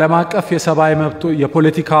 የዓለም አቀፍ የሰብአዊ መብት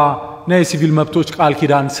የፖለቲካና የሲቪል መብቶች ቃል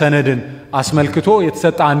ኪዳን ሰነድን አስመልክቶ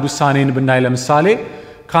የተሰጠ አንድ ውሳኔን ብናይ ለምሳሌ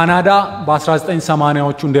ካናዳ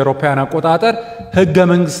በ1980ዎቹ እንደ አውሮፓውያን አቆጣጠር ህገ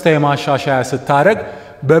መንግስታዊ ማሻሻያ ስታደርግ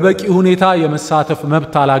በበቂ ሁኔታ የመሳተፍ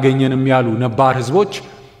መብት አላገኘንም ያሉ ነባር ህዝቦች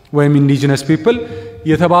ወይም ኢንዲጂነስ ፒፕል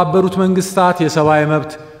የተባበሩት መንግስታት የሰብአዊ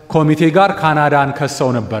መብት ኮሚቴ ጋር ካናዳን ከሰው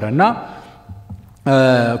ነበርና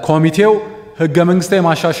ኮሚቴው ህገ መንግስታዊ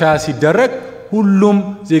ማሻሻያ ሲደረግ ሁሉም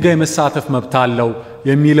ዜጋ የመሳተፍ መብት አለው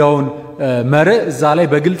የሚለውን መርህ እዛ ላይ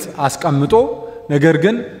በግልጽ አስቀምጦ ነገር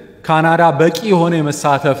ግን ካናዳ በቂ የሆነ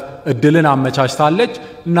የመሳተፍ እድልን አመቻችታለች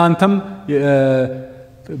እናንተም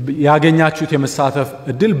ያገኛችሁት የመሳተፍ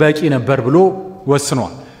እድል በቂ ነበር ብሎ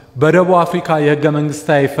ወስኗል። በደቡብ አፍሪካ የህገ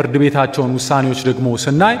መንግስታዊ ፍርድ ቤታቸውን ውሳኔዎች ደግሞ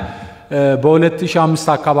ስናይ በ2005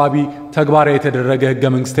 አካባቢ ተግባራዊ የተደረገ ህገ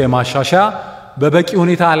መንግስታዊ ማሻሻያ በበቂ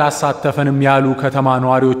ሁኔታ አላሳተፈንም ያሉ ከተማ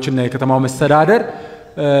ነዋሪዎችና የከተማው መስተዳደር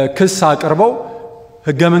ክስ አቅርበው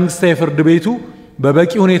ህገ መንግስታዊ ፍርድ ቤቱ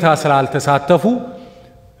በበቂ ሁኔታ ስላልተሳተፉ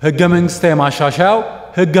ህገ መንግስታዊ ማሻሻያው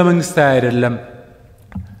ህገ መንግስታዊ አይደለም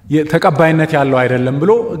ተቀባይነት ያለው አይደለም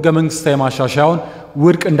ብሎ ህገ መንግስታዊ ማሻሻያውን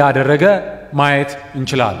ውድቅ እንዳደረገ ማየት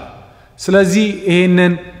እንችላለን። ስለዚህ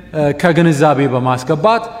ይሄንን ከግንዛቤ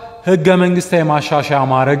በማስገባት ህገ መንግስታዊ ማሻሻያ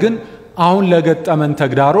ማድረግን አሁን ለገጠመን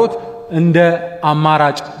ተግዳሮት እንደ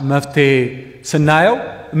አማራጭ መፍትሄ ስናየው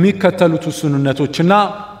የሚከተሉት ውሱንነቶችና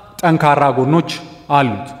ጠንካራ ጎኖች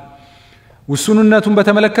አሉት። ውሱንነቱን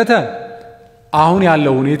በተመለከተ አሁን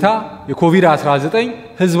ያለው ሁኔታ የኮቪድ-19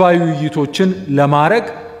 ህዝባዊ ውይይቶችን ለማድረግ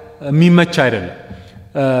የሚመች አይደለም።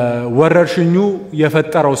 ወረርሽኙ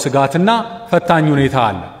የፈጠረው ስጋትና ፈታኝ ሁኔታ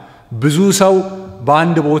አለ። ብዙ ሰው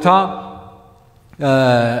በአንድ ቦታ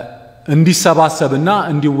እንዲሰባሰብና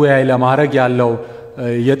እንዲወያይ ለማድረግ ያለው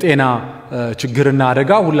የጤና ችግርና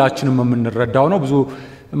አደጋ ሁላችንም የምንረዳው ነው። ብዙ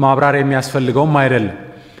ማብራሪያ የሚያስፈልገውም አይደለም።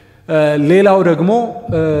 ሌላው ደግሞ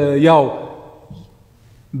ያው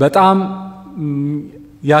በጣም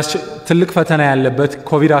ትልቅ ፈተና ያለበት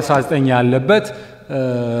ኮቪድ-19 ያለበት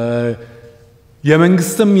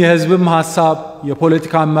የመንግስትም የህዝብም ሐሳብ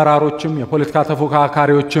የፖለቲካ አመራሮችም የፖለቲካ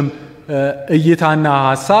ተፎካካሪዎችም እይታና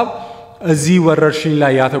ሐሳብ እዚህ ወረርሽኝ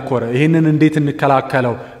ላይ ያተኮረ ይሄንን እንዴት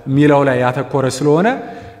እንከላከለው የሚለው ላይ ያተኮረ ስለሆነ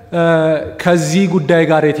ከዚህ ጉዳይ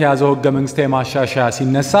ጋር የተያዘው ህገ መንግስታዊ ማሻሻያ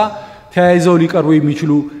ሲነሳ ተያይዘው ሊቀርቡ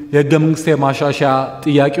የሚችሉ የህገ መንግስታዊ ማሻሻያ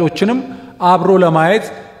ጥያቄዎችንም አብሮ ለማየት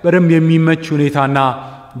በደንብ የሚመች ሁኔታና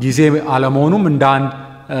ጊዜ አለመሆኑም እንደ አንድ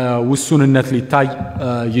ውሱንነት ሊታይ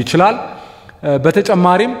ይችላል።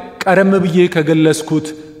 በተጨማሪም ቀደም ብዬ ከገለጽኩት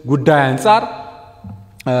ጉዳይ አንፃር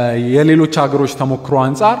የሌሎች ሀገሮች ተሞክሮ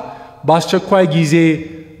አንፃር በአስቸኳይ ጊዜ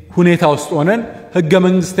ሁኔታ ውስጥ ሆነን ህገ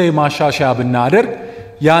መንግስታዊ ማሻሻያ ብናደርግ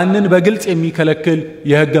ያንን በግልጽ የሚከለክል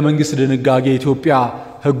የህገ መንግስት ድንጋጌ ኢትዮጵያ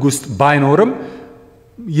ህግ ውስጥ ባይኖርም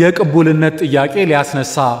የቅቡልነት ጥያቄ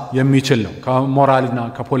ሊያስነሳ የሚችል ነው ከሞራልና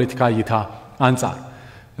ከፖለቲካ እይታ አንፃር።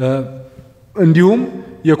 እንዲሁም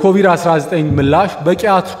የኮቪድ-19 ምላሽ በቂ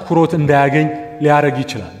አትኩሮት እንዳያገኝ ሊያደርግ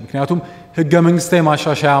ይችላል። ምክንያቱም ህገ መንግስታዊ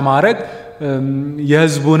ማሻሻያ ማድረግ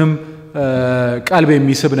የህዝቡንም ቀልብ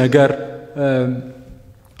የሚስብ ነገር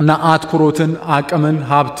እና አትኩሮትን አቅምን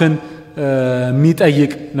ሀብትን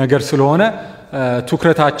የሚጠይቅ ነገር ስለሆነ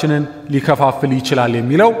ትኩረታችንን ሊከፋፍል ይችላል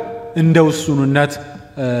የሚለው እንደ ውሱንነት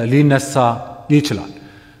ሊነሳ ይችላል።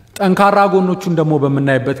 ጠንካራ ጎኖቹን ደግሞ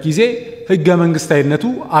በመናይበት ጊዜ ህገ መንግስታዊነቱ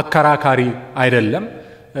አከራካሪ አይደለም።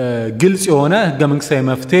 ግልጽ የሆነ ህገ መንግስታዊ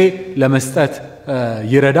መፍትሄ ለመስጠት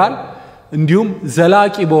ይረዳል። እንዲሁም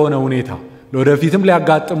ዘላቂ በሆነ ሁኔታ ለወደፊትም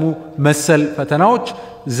ሊያጋጥሙ መሰል ፈተናዎች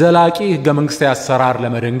ዘላቂ ህገ መንግስታዊ አሰራር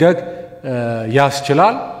ለመደንገግ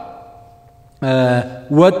ያስችላል።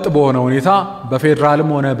 ወጥ በሆነ ሁኔታ በፌደራልም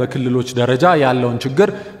ሆነ በክልሎች ደረጃ ያለውን ችግር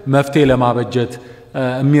መፍትሄ ለማበጀት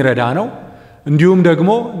የሚረዳ ነው። እንዲሁም ደግሞ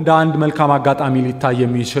እንደ አንድ መልካም አጋጣሚ ሊታይ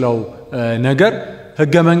የሚችለው ነገር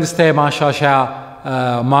ህገ መንግስታዊ ማሻሻያ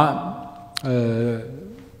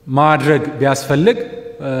ማድረግ ቢያስፈልግ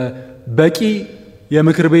በቂ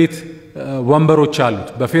የምክር ቤት ወንበሮች አሉት።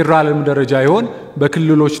 በፌደራልም ደረጃ ይሆን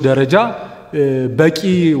በክልሎች ደረጃ በቂ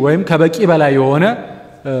ወይም ከበቂ በላይ የሆነ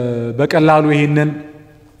በቀላሉ ይሄንን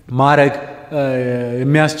ማድረግ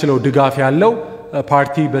የሚያስችለው ድጋፍ ያለው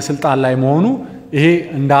ፓርቲ በስልጣን ላይ መሆኑ ይሄ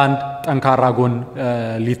እንደ አንድ ጠንካራ ጎን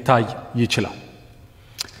ሊታይ ይችላል።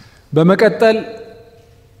 በመቀጠል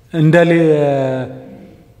እንደ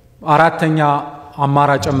አራተኛ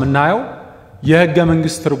አማራጭ የምናየው የህገ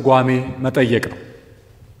መንግስት ትርጓሜ መጠየቅ ነው።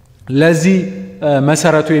 ለዚህ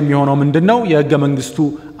መሰረቱ የሚሆነው ምንድነው? የህገ መንግስቱ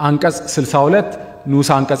አንቀጽ 62 ንዑስ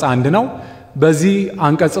አንቀጽ 1 ነው። በዚህ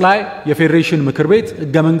አንቀጽ ላይ የፌዴሬሽን ምክር ቤት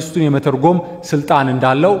ህገ መንግስቱን የመተርጎም ስልጣን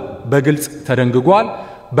እንዳለው በግልጽ ተደንግጓል።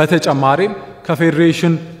 በተጨማሪም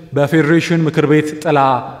በፌዴሬሽን ምክር ቤት ጥላ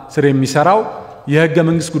ስር የሚሰራው የህገ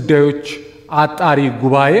መንግስት ጉዳዮች አጣሪ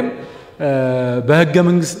ጉባኤም በህገ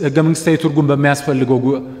መንግስታዊ ትርጉም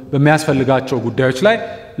በሚያስፈልጋቸው ጉዳዮች ላይ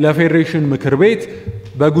ለፌዴሬሽን ምክር ቤት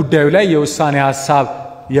በጉዳዩ ላይ የውሳኔ ሐሳብ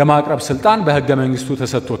የማቅረብ ስልጣን በህገ መንግስቱ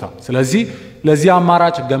ተሰጥቶታል። ስለዚህ ለዚህ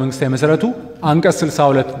አማራጭ ህገ መንግስታዊ መሰረቱ አንቀጽ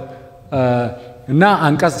 62 እና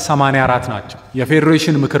አንቀጽ 84 ናቸው።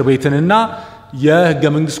 የፌዴሬሽን ምክር ቤትንና የህገ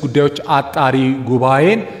መንግስት ጉዳዮች አጣሪ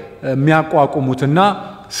ጉባኤን የሚያቋቁሙትና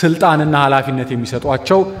ስልጣንና ኃላፊነት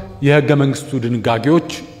የሚሰጧቸው የህገ መንግስቱ ድንጋጌዎች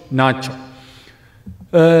ናቸው።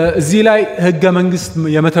 እዚህ ላይ ህገ መንግስት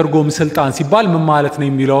የመተርጎም ስልጣን ሲባል ምን ማለት ነው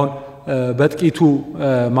የሚለውን በጥቂቱ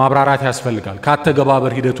ማብራራት ያስፈልጋል።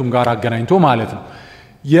 ካተገባበር ሂደቱም ጋር አገናኝቶ ማለት ነው።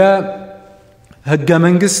 የህገ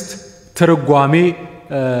መንግስት ትርጓሜ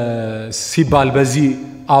ሲባል በዚህ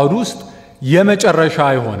አውድ ውስጥ የመጨረሻ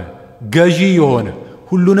የሆነ ገዢ የሆነ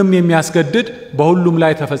ሁሉንም የሚያስገድድ በሁሉም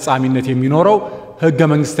ላይ ተፈጻሚነት የሚኖረው ህገ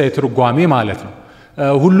መንግስታዊ ትርጓሜ ማለት ነው።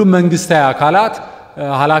 ሁሉም መንግስታዊ አካላት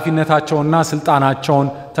ኃላፊነታቸውና ስልጣናቸውን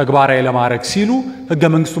ተግባራዊ ለማድረግ ሲሉ ህገ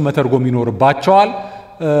መንግስቱን መተርጎም ይኖርባቸዋል።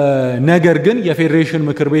 ነገር ግን የፌዴሬሽን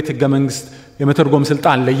ምክር ቤት ህገ መንግስት የመተርጎም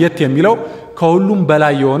ስልጣን ለየት የሚለው ከሁሉም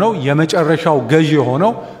በላይ የሆነው የመጨረሻው ገዢ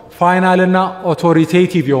የሆነው ፋይናልና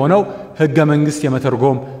ኦቶሪቴቲቭ የሆነው ህገ መንግስት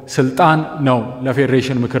የመተርጎም ስልጣን ነው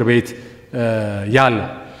ለፌዴሬሽን ምክር ቤት ያለው።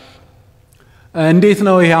 እንዴት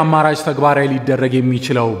ነው ይሄ አማራጭ ተግባራዊ ሊደረግ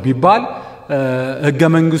የሚችለው ቢባል ህገ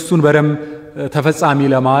መንግስቱን በደንብ ተፈጻሚ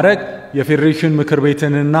ለማድረግ የፌዴሬሽን ምክር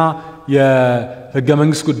ቤትንና የህገ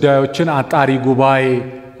መንግስት ጉዳዮችን አጣሪ ጉባኤ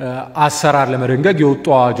አሰራር ለመደንገግ የወጡ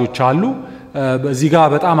አዋጆች አሉ። በዚህ ጋር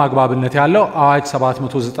በጣም አግባብነት ያለው አዋጅ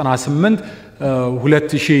 798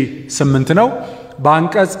 2008 ነው።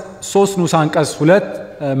 በአንቀጽ 3 ንዑስ አንቀጽ 2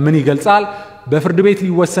 ምን ይገልጻል? በፍርድ ቤት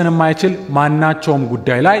ሊወሰን የማይችል ማናቸውም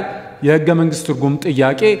ጉዳይ ላይ የህገ መንግስት ትርጉም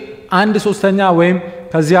ጥያቄ 1/3 ወይም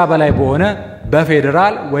ከዚያ በላይ በሆነ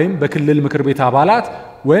በፌደራል ወይም በክልል ምክር ቤት አባላት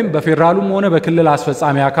ወይም በፌደራሉም ሆነ በክልል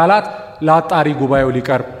አስፈጻሚ አካላት ለአጣሪ ጉባኤው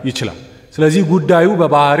ሊቀርብ ይችላል። ስለዚህ ጉዳዩ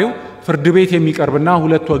በባህሪው ፍርድ ቤት የሚቀርብና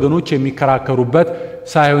ሁለት ወገኖች የሚከራከሩበት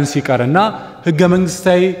ሳይሆን ሲቀርና ህገ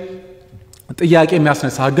መንግስታዊ ጥያቄ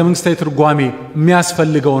የሚያስነሳ ህገ መንግስታዊ ትርጓሜ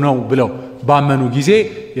የሚያስፈልገው ነው ብለው ባመኑ ጊዜ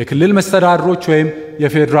የክልል መስተዳድሮች ወይም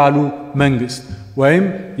የፌደራሉ መንግስት ወይም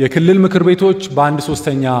የክልል ምክር ቤቶች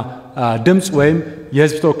በ1/3 ድምጽ ወይም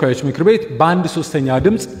የህዝብ ተወካዮች ምክር ቤት በ1/3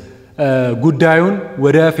 ድምጽ ጉዳዩን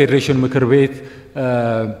ወደ ፌዴሬሽን ምክር ቤት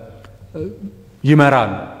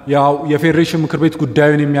ይመራሉ። ያው የፌዴሬሽን ምክር ቤት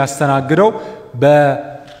ጉዳዩን የሚያስተናግደው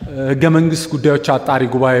በህገ መንግስት ጉዳዮች አጣሪ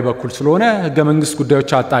ጉባኤ በኩል ስለሆነ ህገ መንግስት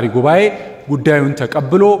ጉዳዮች አጣሪ ጉባኤ ጉዳዩን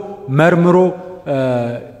ተቀብሎ መርምሮ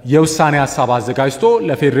የውሳኔ ሐሳብ አዘጋጅቶ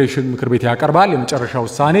ለፌዴሬሽን ምክር ቤት ያቀርባል። የመጨረሻ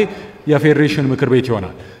ውሳኔ የፌዴሬሽን ምክር ቤት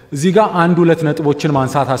ይሆናል። እዚህ ጋር አንድ ሁለት ነጥቦችን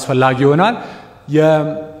ማንሳት አስፈላጊ ይሆናል።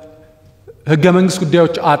 የህገ መንግስት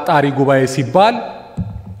ጉዳዮች አጣሪ ጉባኤ ሲባል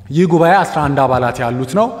ይህ ጉባኤ 11 አባላት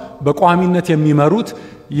ያሉት ነው። በቋሚነት የሚመሩት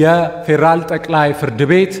የፌደራል ጠቅላይ ፍርድ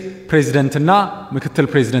ቤት ፕሬዝዳንትና ምክትል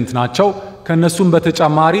ፕሬዝዳንት ናቸው። ከነሱም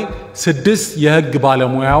በተጨማሪ 6 የህግ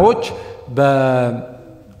ባለሙያዎች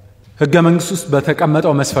በህገ መንግስት ውስጥ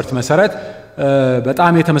በተቀመጠው መስፈርት መሰረት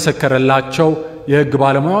በጣም የተመሰከረላቸው የህግ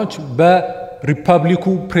ባለሙያዎች በሪፐብሊኩ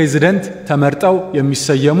ፕሬዝዳንት ተመርጠው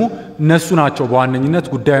የሚሰየሙ እነሱ ናቸው በዋነኝነት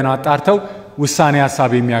ጉዳዩን አጣርተው ውሳኔ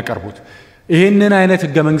ሐሳብ የሚያቀርቡት። ይህንን አይነት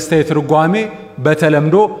ህገ መንግስታዊ ትርጓሜ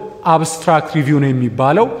በተለምዶ አብስትራክት ሪቪው ነው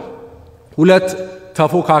የሚባለው። ሁለት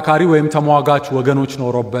ተፎካካሪ ወይም ተሟጋች ወገኖች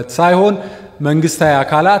ኖሮበት ሳይሆን መንግስታዊ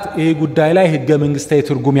አካላት ይሄ ጉዳይ ላይ ህገ መንግስታዊ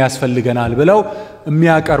ትርጉም ያስፈልገናል ብለው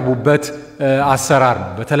የሚያቀርቡበት አሰራር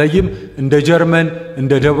ነው። በተለይም እንደ ጀርመን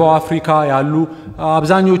እንደ ደቡብ አፍሪካ ያሉ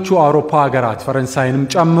አብዛኞቹ አውሮፓ ሀገራት ፈረንሳይንም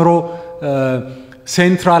ጨምሮ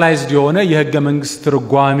ሴንትራላይዝድ የሆነ የህገ መንግስት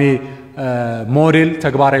ትርጓሜ ሞዴል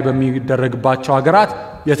ተግባራዊ በሚደረግባቸው ሀገራት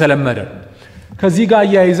የተለመደ ነው። ከዚህ ጋር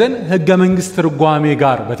ያይዘን ህገ መንግስት ትርጓሜ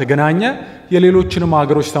ጋር በተገናኘ የሌሎችንም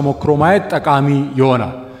ሀገሮች ተሞክሮ ማየት ጠቃሚ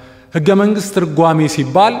ይሆናል። ህገ መንግስት ትርጓሜ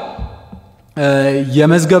ሲባል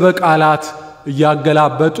የመዝገበ ቃላት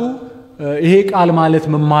እያገላበጡ ይሄ ቃል ማለት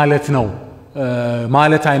ምን ማለት ነው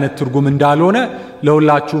ማለት አይነት ትርጉም እንዳልሆነ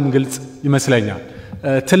ለሁላችሁም ግልጽ ይመስለኛል።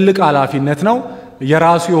 ትልቅ ኃላፊነት ነው።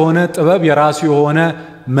 የራሱ የሆነ ጥበብ የራሱ የሆነ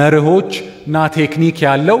መርሆች እና ቴክኒክ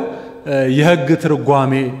ያለው የህግ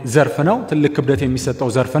ትርጓሜ ዘርፍ ነው። ትልቅ ክብደት የሚሰጠው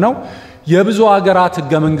ዘርፍ ነው። የብዙ ሀገራት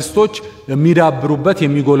ህገ መንግስቶች የሚዳብሩበት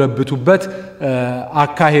የሚጎለብቱበት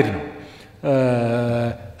አካሄድ ነው።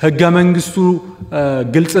 ህገ መንግስቱ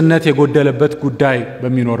ግልጽነት የጎደለበት ጉዳይ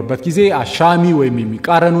በሚኖርበት ጊዜ አሻሚ ወይም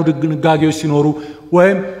የሚቃረኑ ድንጋጌዎች ሲኖሩ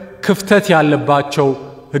ወይም ክፍተት ያለባቸው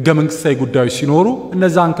ህገ መንግስታዊ ጉዳዮች ሲኖሩ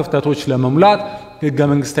እነዛን ክፍተቶች ለመሙላት ህገ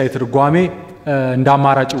መንግስታዊ ትርጓሜ እንደ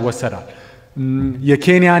አማራጭ ይወሰዳል።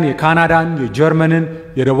 የኬንያን፣ የካናዳን፣ የጀርመንን፣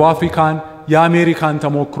 የደቡብ አፍሪካን፣ የአሜሪካን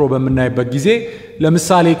ተሞክሮ በመናይበት ጊዜ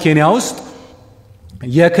ለምሳሌ ኬንያ ውስጥ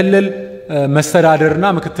የክልል መስተዳደርና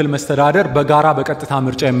ምክትል መስተዳደር በጋራ በቀጥታ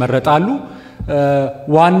ምርጫ ይመረጣሉ።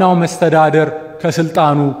 ዋናው መስተዳደር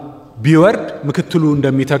ከስልጣኑ ቢወርድ ምክትሉ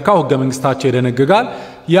እንደሚተካው ህገ መንግስታቸው ይደነግጋል።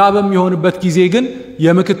 ያ በሚሆንበት ጊዜ ግን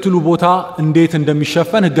የምክትሉ ቦታ እንዴት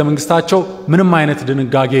እንደሚሸፈን ህገ መንግስታቸው ምንም አይነት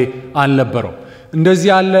ድንጋጌ አልነበረው። እንደዚህ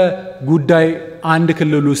ያለ ጉዳይ አንድ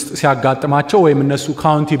ክልል ውስጥ ሲያጋጥማቸው ወይም እነሱ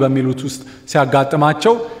ካውንቲ በሚሉት ውስጥ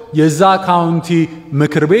ሲያጋጥማቸው የዛ ካውንቲ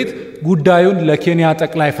ምክር ቤት ጉዳዩን ለኬንያ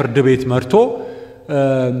ጠቅላይ ፍርድ ቤት መርቶ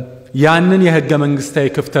ያንን የህገ መንግስታዊ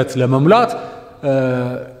ክፍተት ለመሙላት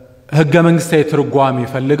ህገ መንግስታዊ ትርጓሜ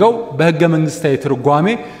ፈልገው በህገ መንግስታዊ ትርጓሜ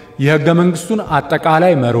የህገ መንግስቱን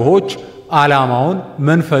አጠቃላይ መርሆች፣ ዓላማውን፣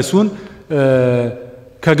 መንፈሱን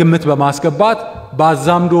ከግምት በማስገባት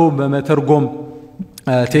ባዛምዶ በመተርጎም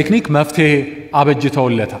ቴክኒክ መፍትሄ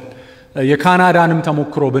አበጅተውለታል። የካናዳንም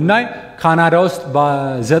ተሞክሮ ብናይ ካናዳ ውስጥ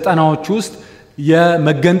በዘጠናዎቹ ውስጥ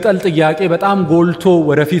የመገንጠል ጥያቄ በጣም ጎልቶ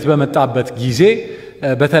ወደፊት በመጣበት ጊዜ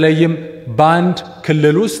በተለይም ባንድ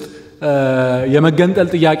ክልል ውስጥ የመገንጠል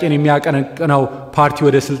ጥያቄን የሚያቀነቅነው ፓርቲ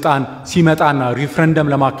ወደ ስልጣን ሲመጣና ሪፍረንደም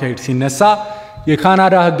ለማካሄድ ሲነሳ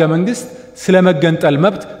የካናዳ ህገ መንግስት ስለመገንጠል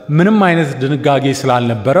መብት ምንም አይነት ድንጋጌ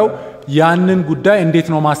ስላልነበረው ያንን ጉዳይ እንዴት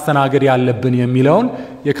ነው ማስተናገድ ያለብን የሚለውን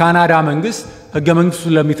የካናዳ መንግስት ህገ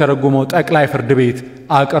መንግስቱን ለሚተረጉመው ጠቅላይ ፍርድ ቤት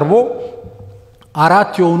አቅርቦ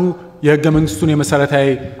አራት የሆኑ የህገ መንግስቱን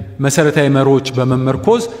የመሰረታዊ መርሆች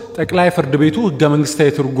በመመርኮዝ ጠቅላይ ፍርድ ቤቱ ህገ መንግስታዊ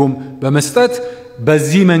ትርጉም በመስጠት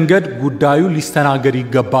በዚህ መንገድ ጉዳዩ ሊስተናገድ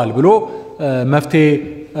ይገባል ብሎ መፍትሄ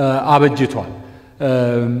አበጅቷል።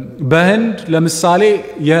 በህንድ ለምሳሌ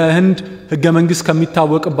የህንድ ህገ መንግስት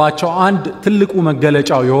ከሚታወቅባቸው አንድ ትልቁ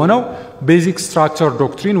መገለጫው የሆነው ቤዚክ ስትራክቸር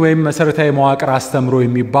ዶክትሪን ወይም መሰረታዊ መዋቅር አስተምሮ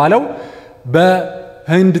የሚባለው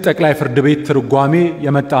በህንድ ጠቅላይ ፍርድ ቤት ትርጓሜ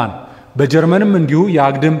የመጣ ነው። በጀርመንም እንዲሁ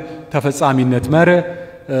የአግድም ተፈጻሚነት መርህ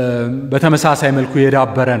በተመሳሳይ መልኩ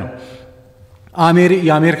የዳበረ ነው።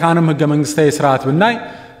 የአሜሪካንም ህገ መንግስታዊ ስርዓት ብናይ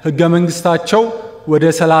ህገ መንግስታቸው ወደ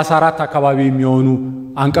 34 አካባቢ የሚሆኑ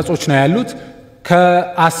አንቀጾች ነው ያሉት።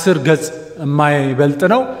 ከ10 ገጽ የማይበልጥ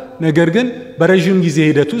ነው። ነገር ግን በረጅም ጊዜ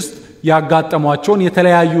ሂደት ውስጥ ያጋጠሟቸውን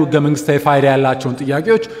የተለያዩ ህገ መንግስታዊ ፋይዳ ያላቸውን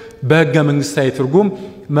ጥያቄዎች በህገ መንግስታዊ ትርጉም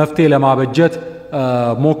መፍትሄ ለማበጀት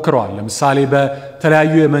ሞክረዋል። ለምሳሌ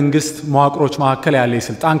በተለያዩ የመንግስት መዋቅሮች መካከል ያለ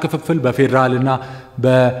የስልጣን ክፍፍል፣ በፌደራልና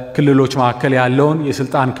በክልሎች መካከል ያለውን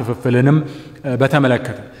የስልጣን ክፍፍልንም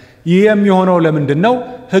በተመለከተ ይህ የሚሆነው ለምንድነው?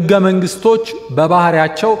 ህገ መንግስቶች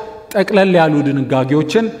በባህሪያቸው ጠቅለል ያሉ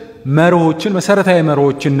ድንጋጌዎችን፣ መርሆችን፣ መሰረታዊ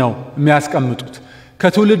መርሆችን ነው የሚያስቀምጡት።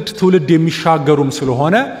 ከትውልድ ትውልድ የሚሻገሩም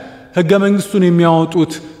ስለሆነ ህገ መንግስቱን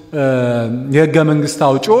የሚያወጡት የህገ መንግስት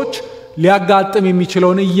አውጪዎች ሊያጋጥም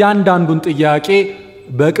የሚችለውን እያንዳንዱን ጥያቄ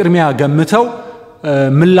በቅድሚያ ገምተው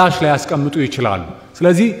ምላሽ ላይ ያስቀምጡ ይችላሉ።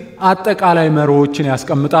 ስለዚህ አጠቃላይ መርሆችን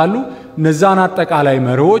ያስቀምጣሉ። እነዛን አጠቃላይ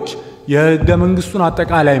መርሆች የህገ መንግስቱን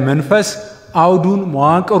አጠቃላይ መንፈስ፣ አውዱን፣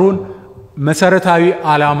 መዋቅሩን፣ መሰረታዊ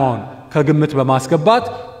ዓላማውን ከግምት በማስገባት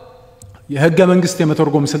የህገ መንግስት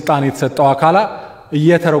የመተርጎም ስልጣን የተሰጠው አካላ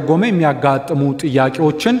እየተረጎመ የሚያጋጥሙ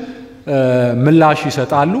ጥያቄዎችን ምላሽ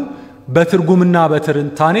ይሰጣሉ። በትርጉምና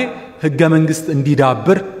በትንታኔ ህገ መንግስት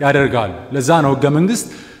እንዲዳብር ያደርጋሉ። ለዛ ነው ህገ መንግስት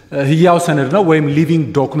ህያው ሰነድ ነው ወይም ሊቪንግ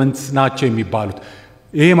ዶክመንትስ ናቸው የሚባሉት።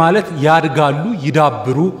 ይሄ ማለት ያድጋሉ፣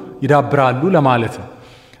 ይዳብሩ ይዳብራሉ ለማለት ነው።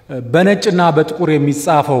 በነጭና በጥቁር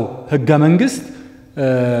የሚጻፈው ህገ መንግስት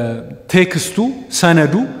ቴክስቱ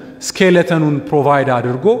ሰነዱ ስኬለተኑን ፕሮቫይድ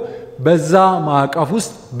አድርጎ በዛ ማዕቀፍ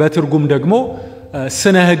ውስጥ በትርጉም ደግሞ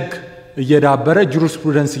ስነ ህግ እየዳበረ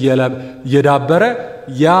ጁሪስፕሩደንስ እየዳበረ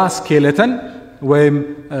ያ ስኬለተን ወይም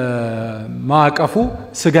ማዕቀፉ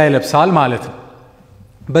ስጋ ይለብሳል ማለት ነው።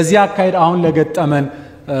 በዚህ አካሄድ አሁን ለገጠመን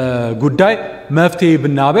ጉዳይ መፍትሄ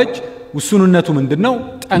ብናበጅ ውሱንነቱ ምንድነው?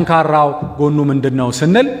 ጠንካራው ጎኑ ምንድነው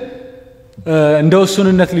ስንል እንደ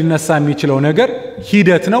ውሱንነት ሊነሳ የሚችለው ነገር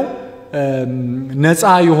ሂደት ነው። ነፃ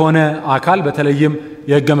የሆነ አካል በተለይም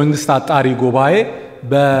የህገ መንግስት አጣሪ ጉባኤ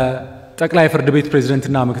በጠቅላይ ፍርድ ቤት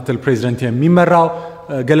ፕሬዝዳንትና ምክትል ፕሬዝዳንት የሚመራው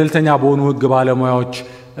ገለልተኛ በሆኑ ህግ ባለሙያዎች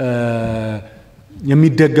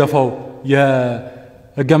የሚደገፈው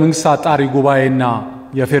የህገ መንግስት አጣሪ ጉባኤና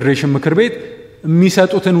የፌዴሬሽን ምክር ቤት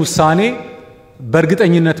የሚሰጡትን ውሳኔ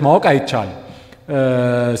በእርግጠኝነት ማወቅ አይቻልም።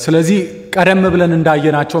 ስለዚህ ቀደም ብለን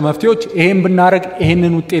እንዳየናቸው መፍትሄዎች ይሄን ብናረግ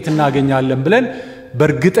ይሄንን ውጤት እናገኛለን ብለን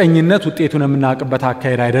በእርግጠኝነት ውጤቱን የምናውቅበት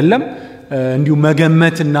አካሄድ አይደለም። እንዲሁ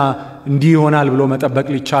መገመትና እንዲህ ይሆናል ብሎ መጠበቅ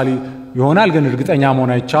ሊቻል ይሆናል፣ ግን እርግጠኛ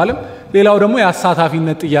መሆን አይቻልም። ሌላው ደግሞ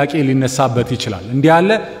የአሳታፊነት ጥያቄ ሊነሳበት ይችላል። እንዲህ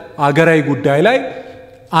ያለ አገራዊ ጉዳይ ላይ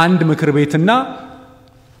አንድ ምክር ቤትና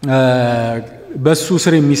በሱ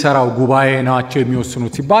ስር የሚሰራው ጉባኤ ናቸው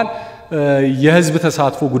የሚወስኑት ሲባል የህዝብ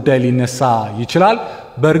ተሳትፎ ጉዳይ ሊነሳ ይችላል።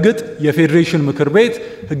 በእርግጥ የፌዴሬሽን ምክር ቤት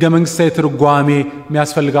ህገ መንግስታዊ ትርጓሜ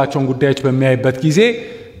የሚያስፈልጋቸውን ጉዳዮች በሚያይበት ጊዜ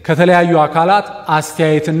ከተለያዩ አካላት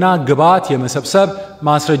አስተያየትና ግብዓት የመሰብሰብ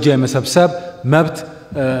ማስረጃ የመሰብሰብ መብት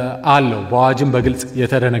አለው፣ በአዋጅም በግልጽ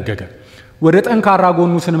የተደነገገ። ወደ ጠንካራ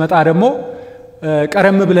ጎኑ ስንመጣ ደግሞ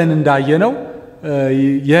ቀደም ብለን እንዳየነው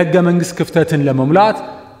የህገ መንግስት ክፍተትን ለመሙላት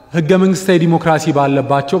ህገ መንግስታዊ ዲሞክራሲ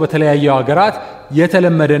ባለባቸው በተለያዩ ሀገራት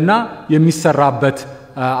የተለመደና የሚሰራበት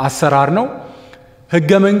አሰራር ነው።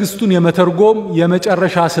 ህገ መንግስቱን የመተርጎም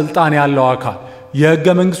የመጨረሻ ስልጣን ያለው አካል የህገ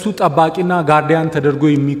መንግስቱ ጠባቂና ጋርዲያን ተደርጎ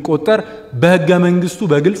የሚቆጠር በህገ መንግስቱ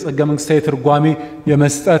በግልጽ ህገ መንግስታዊ ትርጓሜ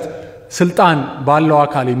የመስጠት ስልጣን ባለው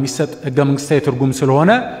አካል የሚሰጥ ህገ መንግስታዊ ትርጉም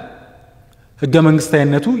ስለሆነ ህገ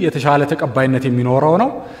መንግስታዊነቱ የተሻለ ተቀባይነት የሚኖረው ነው።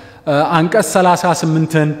 አንቀጽ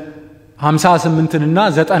 38ን 58ን እና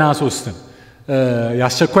 93ን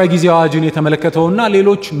የአስቸኳይ ጊዜ አዋጅን የተመለከተውና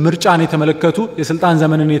ሌሎች ምርጫን የተመለከቱ የስልጣን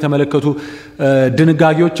ዘመንን የተመለከቱ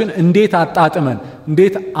ድንጋጌዎችን እንዴት አጣጥመን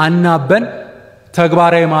እንዴት አናበን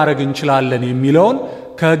ተግባራዊ ማድረግ እንችላለን የሚለውን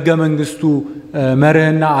ከህገ መንግስቱ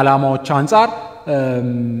መርህና ዓላማዎች አንፃር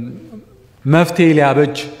መፍትሄ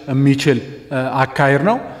ሊያበጅ የሚችል አካሄድ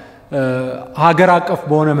ነው። ሀገር አቀፍ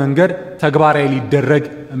በሆነ መንገድ ተግባራዊ ሊደረግ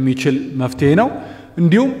የሚችል መፍትሄ ነው።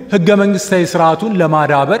 እንዲሁም ህገ መንግስታዊ ስርዓቱን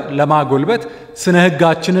ለማዳበር ለማጎልበት ስነ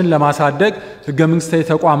ህጋችንን ለማሳደግ ህገ መንግስታዊ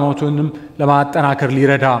ተቋማቱንም ለማጠናከር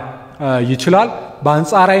ሊረዳ ይችላል።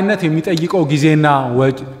 በአንጻራዊነት የሚጠይቀው ጊዜና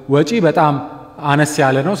ወጪ በጣም አነስ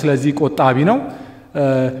ያለ ነው። ስለዚህ ቆጣቢ ነው።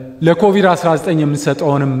 ለኮቪድ-19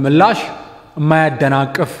 የምንሰጠውንም ምላሽ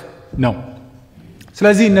የማያደናቅፍ ነው።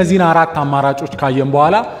 ስለዚህ እነዚህን አራት አማራጮች ካየን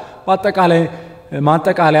በኋላ በአጠቃላይ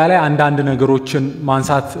ማጠቃለያ ላይ አንዳንድ ነገሮችን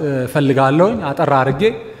ማንሳት ፈልጋለሁ አጠር አድርጌ።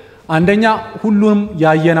 አንደኛ ሁሉንም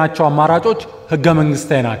ያየናቸው አማራጮች ህገ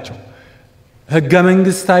መንግስታዊ ናቸው። ህገ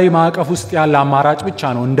መንግስታዊ ማዕቀፍ ውስጥ ያለ አማራጭ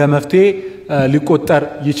ብቻ ነው እንደ መፍትሄ ሊቆጠር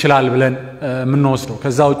ይችላል ብለን የምንወስደው።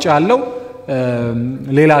 ከዛ ውጭ ያለው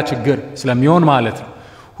ሌላ ችግር ስለሚሆን ማለት ነው።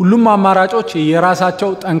 ሁሉም አማራጮች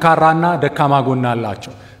የራሳቸው ጠንካራና ደካማ ጎን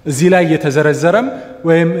አላቸው። እዚህ ላይ የተዘረዘረም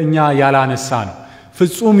ወይም እኛ ያላነሳ ነው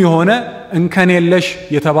ፍጹም የሆነ እንከን የለሽ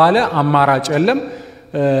የተባለ አማራጭ የለም።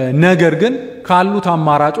 ነገር ግን ካሉት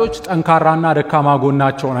አማራጮች ጠንካራና ደካማ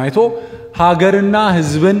ጎናቸውን አይቶ ሀገርና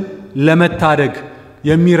ህዝብን ለመታደግ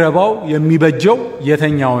የሚረባው የሚበጀው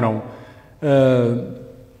የተኛው ነው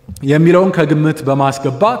የሚለውን ከግምት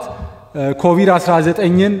በማስገባት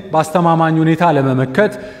ኮቪድ-19ን በአስተማማኝ ሁኔታ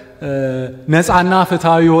ለመመከት ነፃና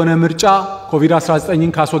ፍትሃዊ የሆነ ምርጫ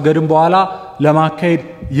ኮቪድ-19ን ካስወገድን በኋላ ለማካሄድ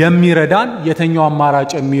የሚረዳን የተኛው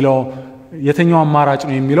አማራጭ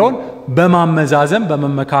ነው የሚለውን በማመዛዘን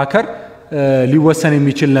በመመካከር ሊወሰን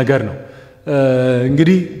የሚችል ነገር ነው።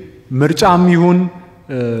 እንግዲህ ምርጫም ይሁን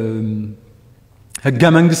ህገ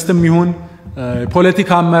መንግስትም ይሁን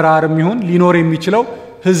ፖለቲካ አመራርም ይሁን ሊኖር የሚችለው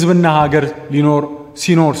ህዝብና ሀገር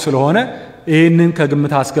ሲኖር ስለሆነ ይሄንን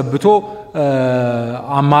ከግምት አስገብቶ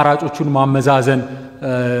አማራጮቹን ማመዛዘን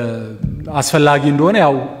አስፈላጊ እንደሆነ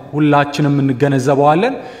ያው ሁላችንም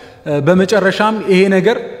እንገነዘበዋለን። በመጨረሻም ይሄ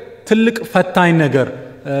ነገር ትልቅ ፈታኝ ነገር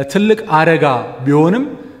ትልቅ አደጋ ቢሆንም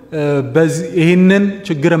ይሄንን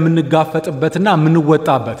ችግር የምንጋፈጥበትና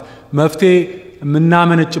የምንወጣበት መፍትሄ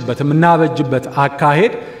የምናመነጭበት የምናበጅበት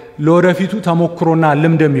አካሄድ ለወደፊቱ ተሞክሮና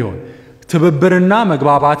ልምድ የሚሆን ትብብርና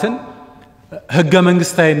መግባባትን ህገ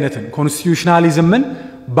መንግስታዊነትን ኮንስቲቱሽናሊዝምን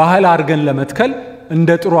ባህል አድርገን ለመትከል እንደ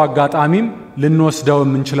ጥሩ አጋጣሚም ልንወስደው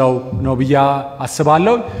የምንችለው ነው ብዬ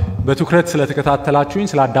አስባለሁ። በትኩረት ስለተከታተላችሁኝ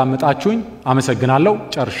ስላዳመጣችሁኝ አመሰግናለሁ።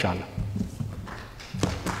 ጨርሻለሁ።